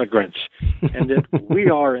European immigrants, and that we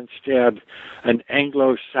are instead an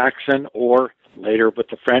Anglo-Saxon, or later with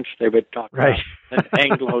the French they would talk about an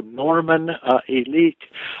Anglo-Norman elite,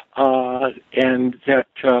 and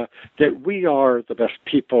that we are the best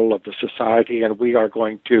people of the society, and we are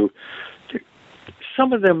going to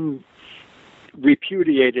some of them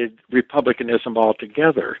repudiated republicanism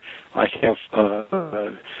altogether. I have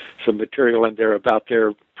some material in there about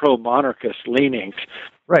their pro-monarchist leanings.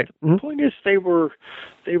 Right. The point is, they were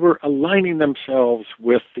aligning themselves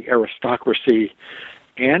with the aristocracy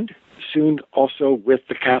and soon also with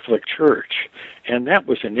the Catholic Church. And that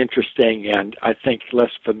was an interesting and, I think,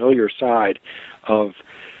 less familiar side of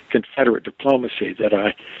Confederate diplomacy that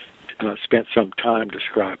I spent some time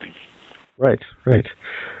describing. Right.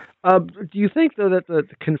 Do you think, though, that the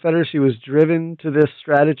Confederacy was driven to this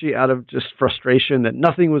strategy out of just frustration that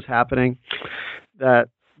nothing was happening, that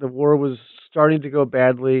the war was starting to go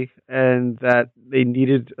badly, and that they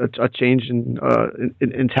needed a change in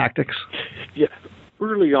tactics? Yeah.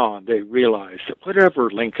 Early on, they realized that whatever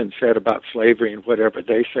Lincoln said about slavery and whatever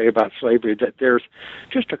they say about slavery, that there's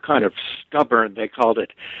just a kind of stubborn, they called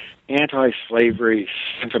it, anti-slavery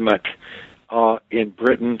sentiment in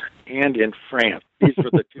Britain and in France. These were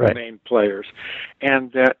the two main players.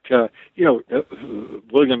 And that,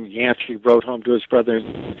 William Yancey wrote home to his brother,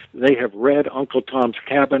 they have read Uncle Tom's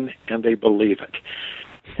Cabin and they believe it.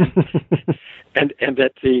 and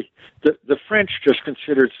that the French just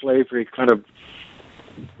considered slavery kind of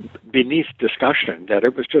beneath discussion, that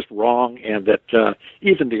it was just wrong, and that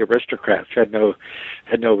even the aristocrats had no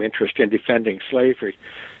interest in defending slavery.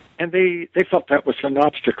 And they felt that was an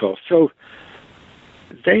obstacle. So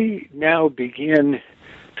they now begin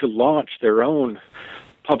to launch their own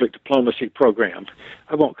public diplomacy program.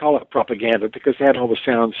 I won't call it propaganda because that always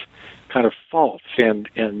sounds kind of false and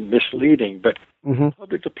misleading, but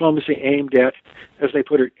public diplomacy aimed at, as they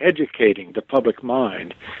put it, educating the public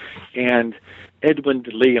mind. And Edwin de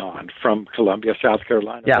Leon from Columbia, South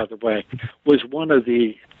Carolina, by the way, was one of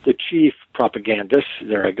the chief propagandists.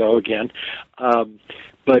 There I go again.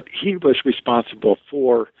 But he was responsible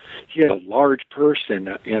for, he had a large purse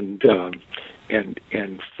and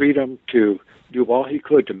freedom to do all he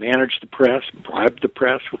could to manage the press, bribe the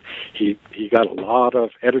press. He got a lot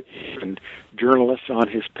of editors and journalists on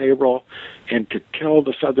his payroll, and to tell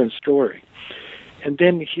the Southern story. And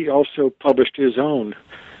then he also published his own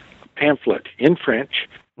pamphlet in French,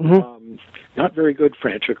 not very good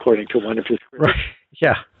French, according to one of his critics.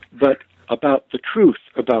 But about the truth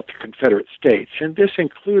about the Confederate States. And this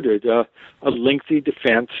included a lengthy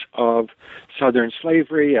defense of Southern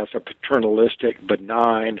slavery as a paternalistic,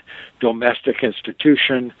 benign, domestic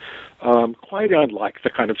institution, quite unlike the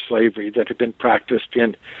kind of slavery that had been practiced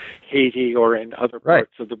in Haiti or in other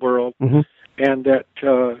parts of the world. And that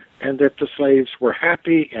the slaves were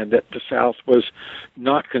happy, and that the South was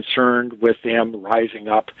not concerned with them rising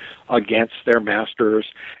up against their masters,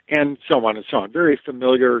 and so on and so on. Very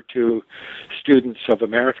familiar to students of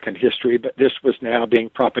American history, but this was now being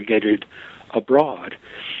propagated abroad.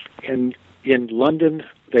 And in London,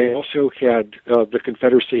 they also had, the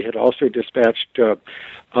Confederacy had also dispatched a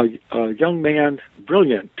young man,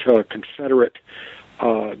 brilliant Confederate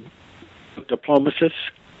diplomatist,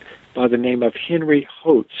 by the name of Henry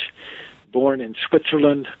Hotz, born in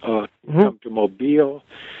Switzerland, come to Mobile.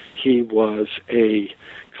 He was a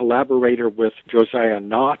collaborator with Josiah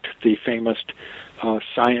Nott, the famous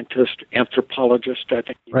scientist, anthropologist, I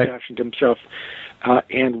think he fashioned himself,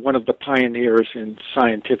 and one of the pioneers in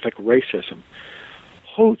scientific racism.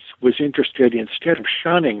 Hotz was interested, instead of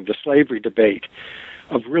shunning the slavery debate,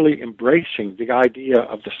 of really embracing the idea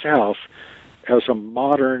of the South as a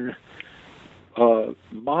modern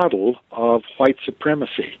model of white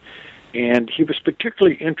supremacy. And he was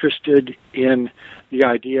particularly interested in the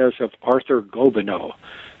ideas of Arthur Gobineau,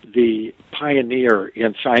 the pioneer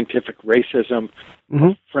in scientific racism,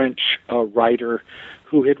 a French writer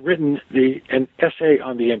who had written an essay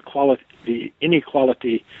on the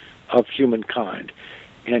inequality of humankind.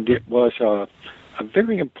 And it was a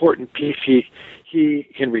very important piece.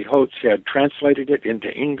 Henry Hotz, had translated it into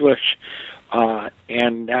English,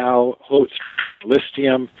 and now Hotz lists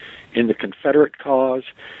him in the Confederate cause,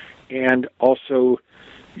 and also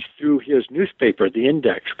through his newspaper, The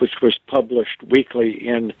Index, which was published weekly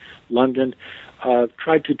in London,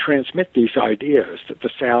 tried to transmit these ideas that the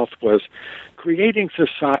South was creating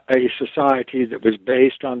a society that was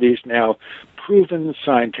based on these now proven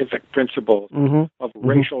scientific principles of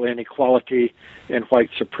racial inequality and white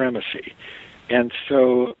supremacy. And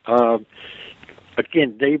so,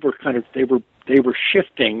 again, they were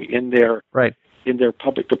shifting in their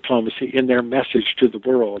public diplomacy, in their message to the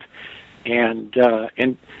world, and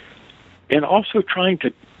also trying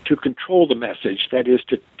to control the message. That is,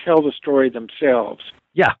 to tell the story themselves.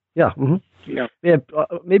 Yeah.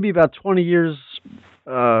 Maybe about 20 years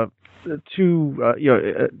too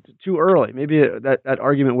early. Maybe that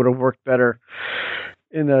argument would have worked better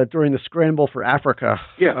during the scramble for Africa,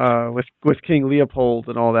 with King Leopold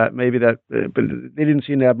and all that. Maybe that, but they didn't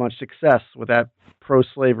seem to have much success with that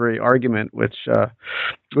pro-slavery argument, which,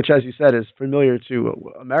 as you said, is familiar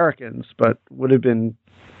to Americans, but would have been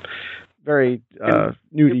very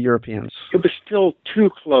new to Europeans. It was still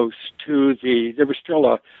too close to there was still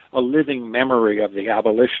a living memory of the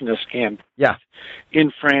abolitionist camp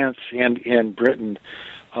in France and in Britain.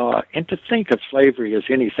 And to think of slavery as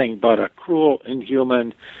anything but a cruel,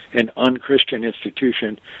 inhuman, and unchristian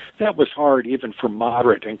institution, that was hard even for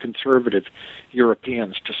moderate and conservative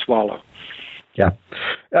Europeans to swallow. Yeah.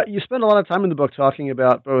 You spend a lot of time in the book talking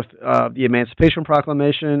about both the Emancipation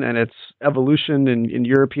Proclamation and its evolution in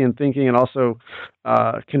European thinking, and also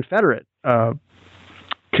Confederate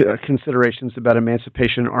considerations about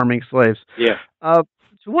emancipation and arming slaves. Yeah.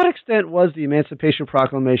 To what extent was the Emancipation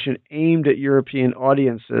Proclamation aimed at European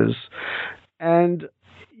audiences? And,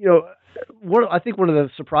 I think one of the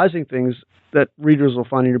surprising things that readers will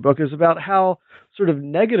find in your book is about how sort of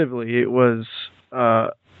negatively it was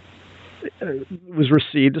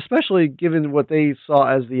received, especially given what they saw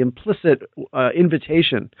as the implicit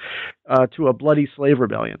invitation to a bloody slave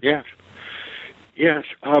rebellion. Yes.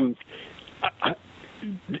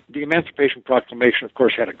 The Emancipation Proclamation, of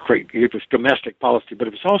course, it was domestic policy, but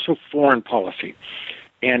it was also foreign policy.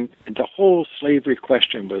 And the whole slavery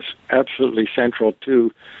question was absolutely central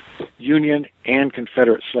to Union and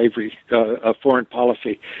Confederate slavery foreign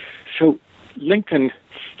policy. So Lincoln,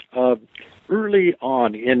 early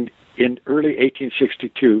on in early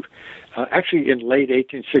 1862, actually in late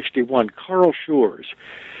 1861, Carl Schurz,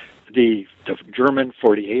 the German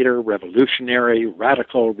 48er, revolutionary,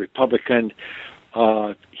 radical Republican,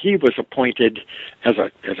 he was appointed as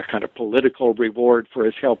a kind of political reward for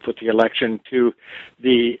his help with the election to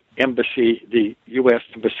the embassy, the U.S.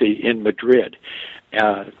 embassy in Madrid.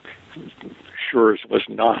 Schurz was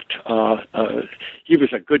not. He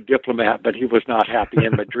was a good diplomat, but he was not happy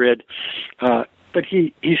in Madrid. But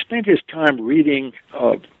he spent his time reading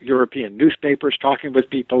European newspapers, talking with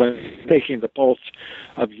people, and taking the pulse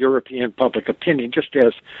of European public opinion, just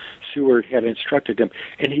as Seward had instructed him.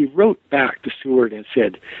 And he wrote back to Seward and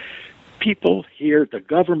said, people here, the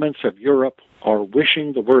governments of Europe, are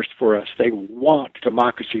wishing the worst for us. They want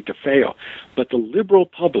democracy to fail. But the liberal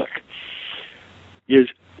public is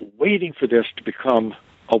waiting for this to become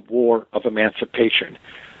a war of emancipation.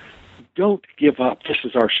 Don't give up. This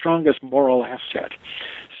is our strongest moral asset.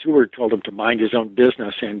 Seward told him to mind his own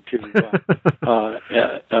business and to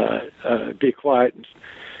be quiet.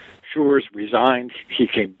 Schurz resigned. He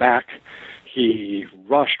came back. He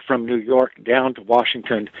rushed from New York down to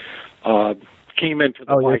Washington, came into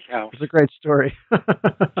the White House. It's a great story.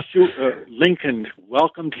 Lincoln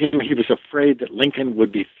welcomed him. He was afraid that Lincoln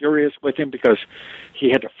would be furious with him because he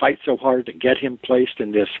had to fight so hard to get him placed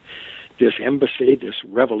in this embassy, this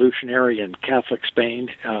revolutionary in Catholic Spain.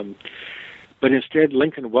 But instead,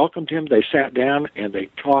 Lincoln welcomed him. They sat down and they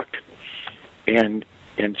talked. And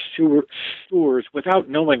Schurz, without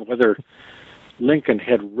knowing whether Lincoln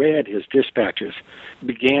had read his dispatches,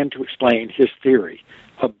 began to explain his theory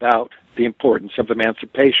about the importance of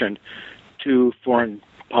emancipation to foreign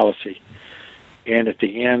policy. And at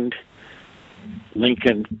the end,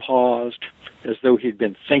 Lincoln paused as though he'd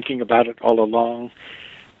been thinking about it all along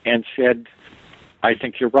and said, I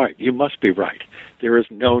think you're right. You must be right. There is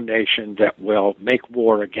no nation that will make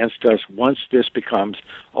war against us once this becomes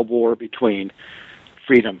a war between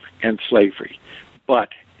freedom and slavery. But,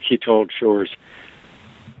 he told Schurz,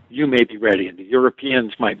 you may be ready, and the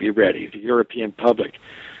Europeans might be ready, the European public,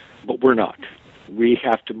 but we're not. We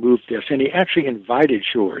have to move this. And he actually invited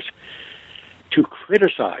Schurz to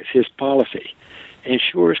criticize his policy. And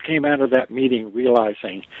Schurz came out of that meeting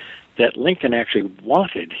realizing that Lincoln actually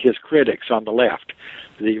wanted his critics on the left,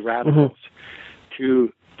 the radicals,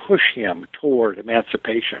 to push him toward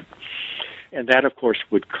emancipation. And that, of course,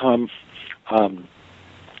 would come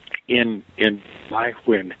in July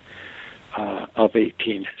of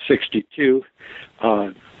 1862,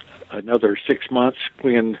 another 6 months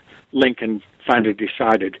when Lincoln finally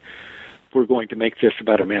decided we're going to make this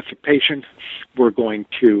about emancipation. We're going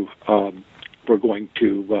to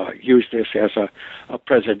use this as a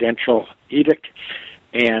presidential edict.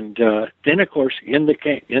 And then, of course, in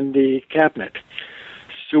the cabinet,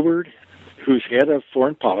 Seward, who's head of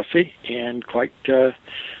foreign policy and quite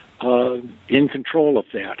in control of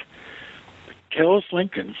that, tells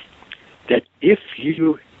Lincoln that if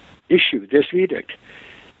you issue this edict,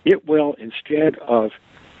 it will, instead of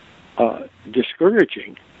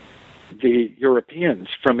discouraging the Europeans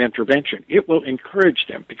from intervention, it will encourage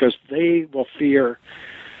them, because they will fear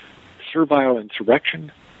servile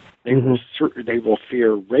insurrection, they will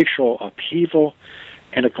fear racial upheaval,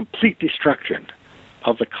 and a complete destruction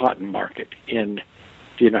of the cotton market in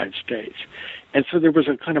the United States. And so there was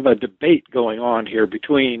a kind of a debate going on here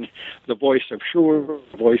between the voice of Seward,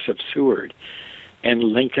 the voice of Seward, and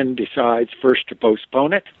Lincoln decides first to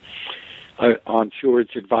postpone it on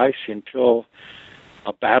Seward's advice until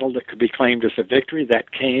a battle that could be claimed as a victory.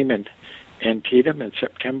 That came in Antietam in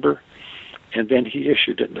September, and then he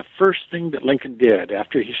issued it. And the first thing that Lincoln did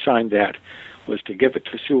after he signed that was to give it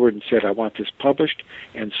to Seward and said, I want this published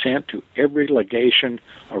and sent to every legation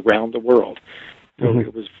around the world. So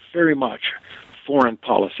it was very much foreign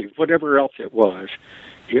policy. Whatever else it was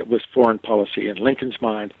foreign policy in Lincoln's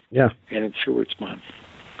mind and in Seward's mind.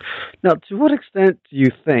 Now, to what extent do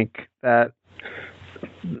you think that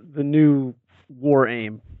the new war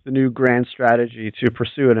aim, the new grand strategy to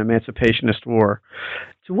pursue an emancipationist war,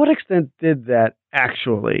 to what extent did that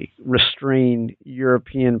actually restrain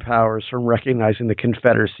European powers from recognizing the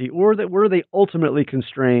Confederacy, or that were they ultimately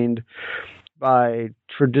constrained by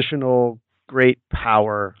traditional great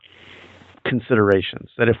power considerations?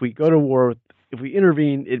 That if we go to war, if we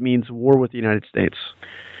intervene, it means war with the United States.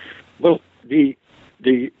 Well, the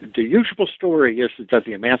usual story is that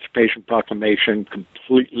the Emancipation Proclamation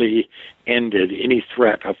completely ended any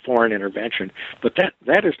threat of foreign intervention, but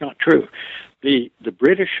that is not true. The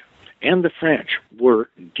British and the French were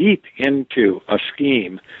deep into a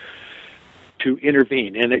scheme to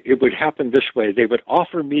intervene, and it would happen this way. They would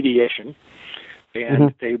offer mediation,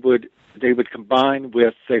 and they would combine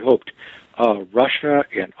with, they hoped, Russia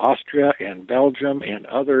and Austria and Belgium and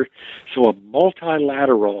other, so a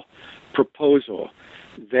multilateral proposal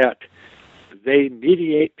that they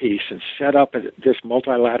mediate peace and set up this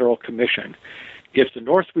multilateral commission. If the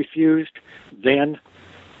North refused, then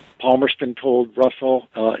Palmerston told Russell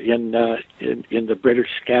in the British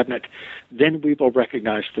cabinet, then we will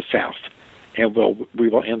recognize the South and we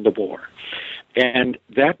will end the war. And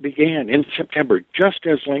that began in September, just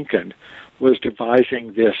as Lincoln was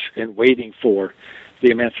devising this and waiting for the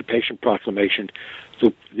Emancipation Proclamation.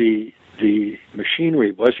 The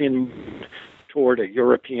machinery was in toward a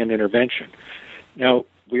European intervention. Now,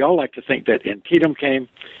 we all like to think that Antietam came,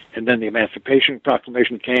 and then the Emancipation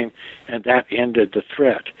Proclamation came, and that ended the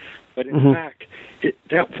threat. But in fact,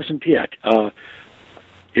 that wasn't it.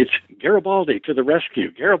 It's Garibaldi to the rescue.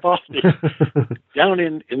 Garibaldi, down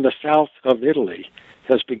in the south of Italy,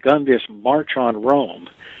 has begun this march on Rome.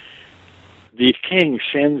 The king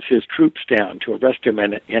sends his troops down to arrest him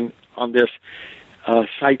on this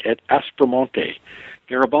site at Aspromonte.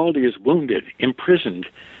 Garibaldi is wounded, imprisoned,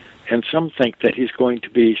 and some think that he's going to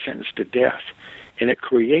be sentenced to death. And it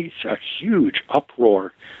creates a huge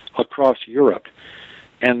uproar across Europe.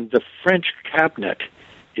 And the French cabinet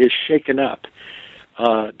is shaken up.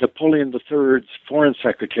 Napoleon III's foreign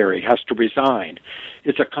secretary has to resign.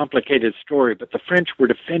 It's a complicated story, but the French were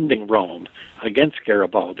defending Rome against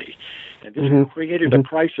Garibaldi. And this created a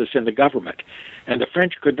crisis in the government. And the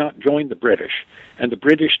French could not join the British. And the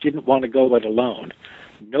British didn't want to go it alone.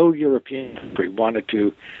 No European country wanted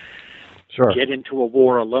to get into a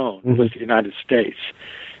war alone with the United States.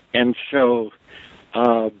 And so,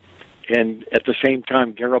 and at the same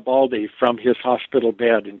time, Garibaldi, from his hospital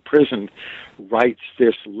bed in prison, writes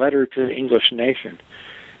this letter to the English nation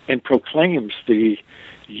and proclaims the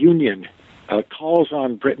Union, calls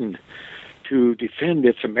on Britain to defend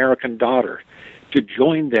its American daughter, to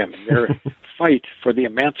join them in their fight for the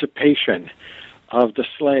emancipation of the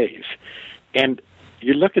slaves. And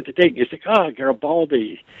you look at the date and you think,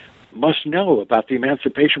 Garibaldi must know about the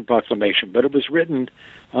Emancipation Proclamation, but it was written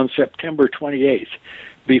on September 28th,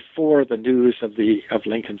 before the news of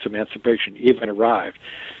Lincoln's emancipation even arrived.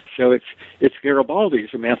 So it's Garibaldi's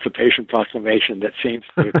Emancipation Proclamation that seems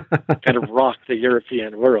to kind of rock the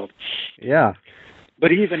European world. Yeah.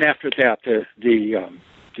 But even after that, the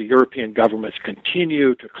European governments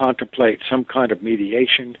continue to contemplate some kind of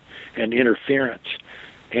mediation and interference.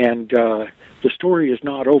 And the story is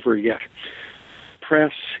not over yet.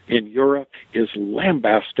 Press in Europe is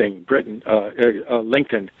lambasting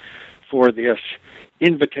Lincoln for this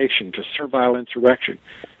invitation to servile insurrection.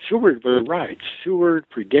 Seward was right. Seward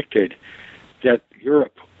predicted that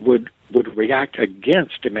Europe would react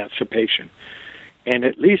against emancipation. And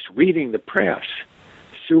at least reading the press,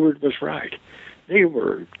 Seward was right. They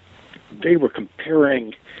were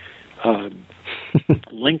comparing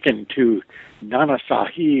Lincoln to Nana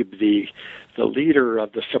Sahib, the leader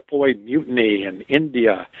of the Sepoy Mutiny in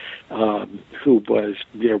India, who was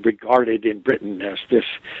regarded in Britain as this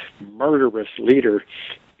murderous leader,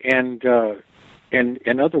 and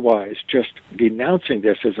otherwise just denouncing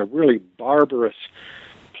this as a really barbarous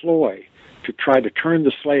ploy to try to turn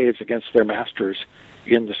the slaves against their masters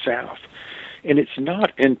in the South. And it's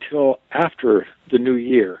not until after the New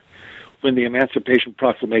Year, when the Emancipation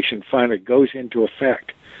Proclamation finally goes into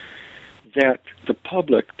effect, that the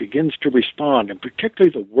public begins to respond, and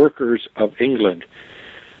particularly the workers of England.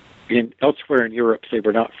 Elsewhere in Europe, they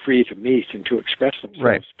were not free to meet and to express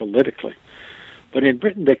themselves politically. But in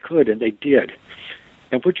Britain, they could, and they did.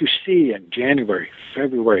 And what you see in January,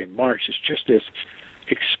 February, and March is just this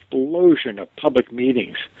explosion of public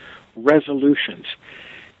meetings, resolutions.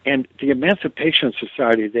 And the Emancipation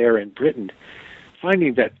Society there in Britain,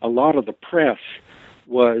 finding that a lot of the press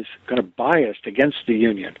was kind of biased against the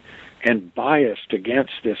Union and biased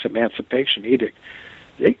against this emancipation edict,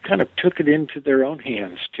 they kind of took it into their own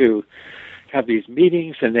hands to have these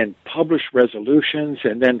meetings and then publish resolutions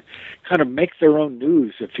and then kind of make their own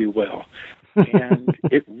news, if you will. And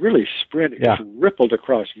it really spread, it rippled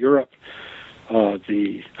across Europe.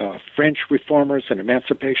 The French reformers and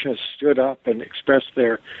emancipationists stood up and expressed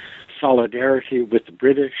their solidarity with the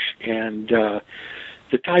British, and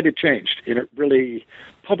the tide had changed. And it really,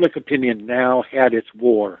 public opinion now had its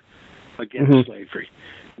war against slavery.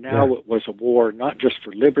 Now it was a war not just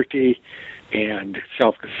for liberty and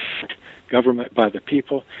self-government by the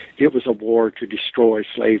people. It was a war to destroy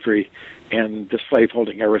slavery and the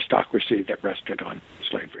slaveholding aristocracy that rested on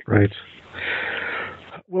slavery. Right.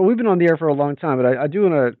 Well, we've been on the air for a long time, but I do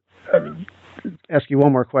want to ask you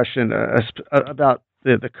one more question about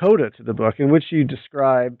the coda to the book, in which you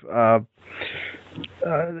describe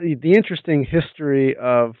the interesting history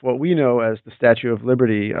of what we know as the Statue of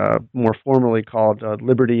Liberty, more formally called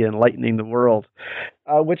Liberty Enlightening the World,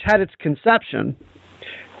 which had its conception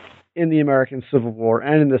in the American Civil War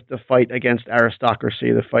and in the fight against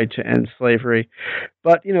aristocracy, the fight to end slavery.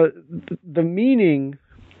 But, the meaning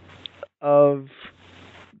of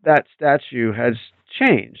that statue has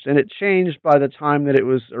changed, and it changed by the time that it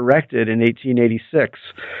was erected in 1886.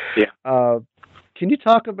 Yeah. Can you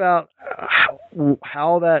talk about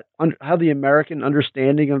how the American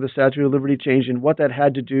understanding of the Statue of Liberty changed, and what that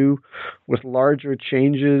had to do with larger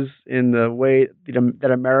changes in the way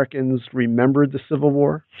that Americans remembered the Civil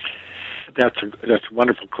War? That's a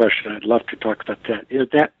wonderful question. I'd love to talk about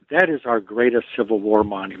that. That is our greatest Civil War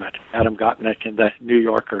monument. Adam Gopnik in the New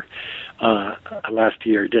Yorker last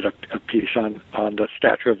year did a piece on the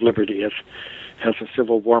Statue of Liberty as a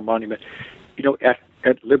Civil War monument.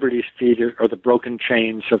 At Liberty's feet are the broken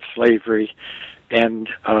chains of slavery, and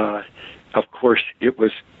of course it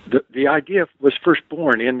was the idea was first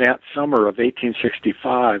born in that summer of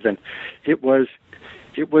 1865, and it was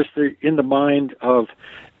in the mind of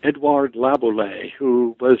Edouard Laboulaye,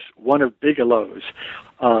 who was one of Bigelow's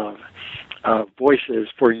voices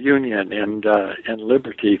for union and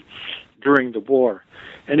liberty during the war,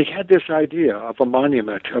 and he had this idea of a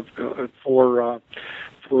monument for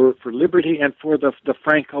liberty and for the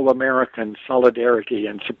Franco-American solidarity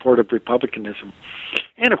and support of republicanism.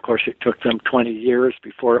 And of course, it took them 20 years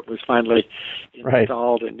before it was finally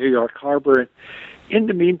installed in New York Harbor. In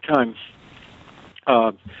the meantime,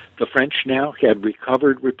 the French now had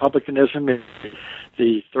recovered republicanism.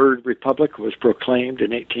 The Third Republic was proclaimed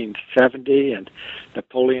in 1870, and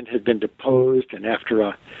Napoleon had been deposed, and after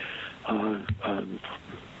a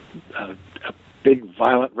big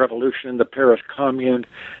violent revolution in the Paris Commune,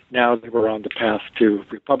 now they were on the path to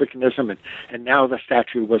republicanism, and now the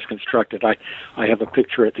statue was constructed. I have a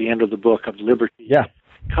picture at the end of the book of Liberty,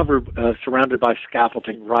 covered, surrounded by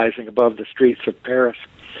scaffolding rising above the streets of Paris.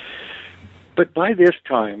 But by this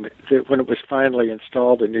time, when it was finally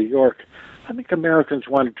installed in New York, I think Americans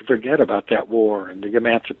wanted to forget about that war and the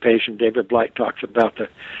emancipation. David Blight talks about the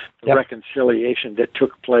reconciliation that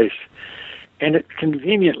took place. And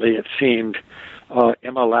conveniently, it seemed,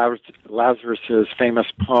 Emma Lazarus's famous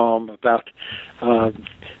poem about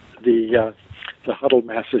the huddled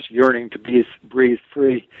masses yearning to breathe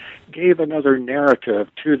free gave another narrative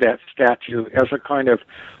to that statue as a kind of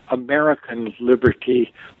American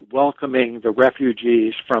liberty welcoming the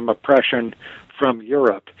refugees from oppression from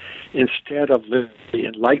Europe instead of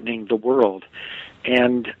enlightening the world.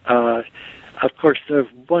 And of course,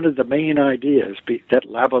 one of the main ideas that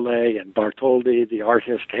Laboulaye and Bartholdi, the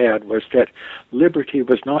artist, had was that liberty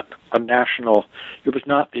was not it was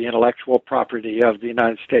not the intellectual property of the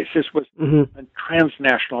United States. This was a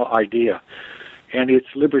transnational idea. And it's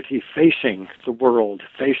liberty facing the world,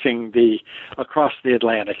 facing across the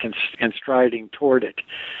Atlantic and striding toward it.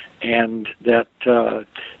 And that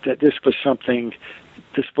this was something.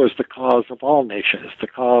 This was the cause of all nations, the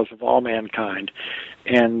cause of all mankind,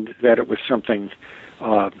 and that it was something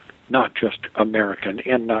not just American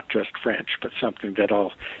and not just French, but something that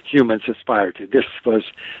all humans aspire to. This was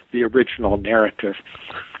the original narrative.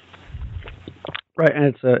 Right,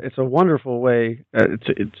 and it's a wonderful way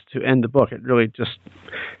to end the book. It really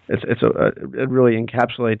it really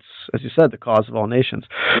encapsulates, as you said, the cause of all nations.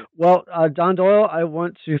 Well, Don Doyle, I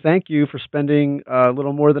want to thank you for spending a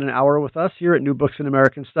little more than an hour with us here at New Books in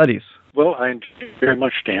American Studies. Well, I enjoyed it very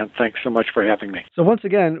much, Dan. Thanks so much for having me. So once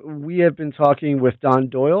again, we have been talking with Don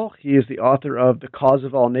Doyle. He is the author of The Cause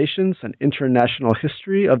of All Nations, An International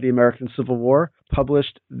History of the American Civil War,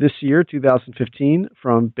 published this year, 2015,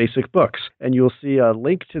 from Basic Books. And you'll see a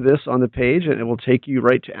link to this on the page, and it will take you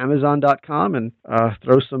right to Amazon.com and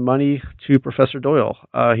throw some money to Professor Doyle.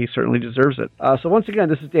 He certainly deserves it. So once again,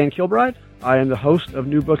 this is Dan Kilbride. I am the host of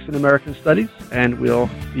New Books in American Studies, and we'll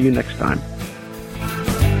see you next time.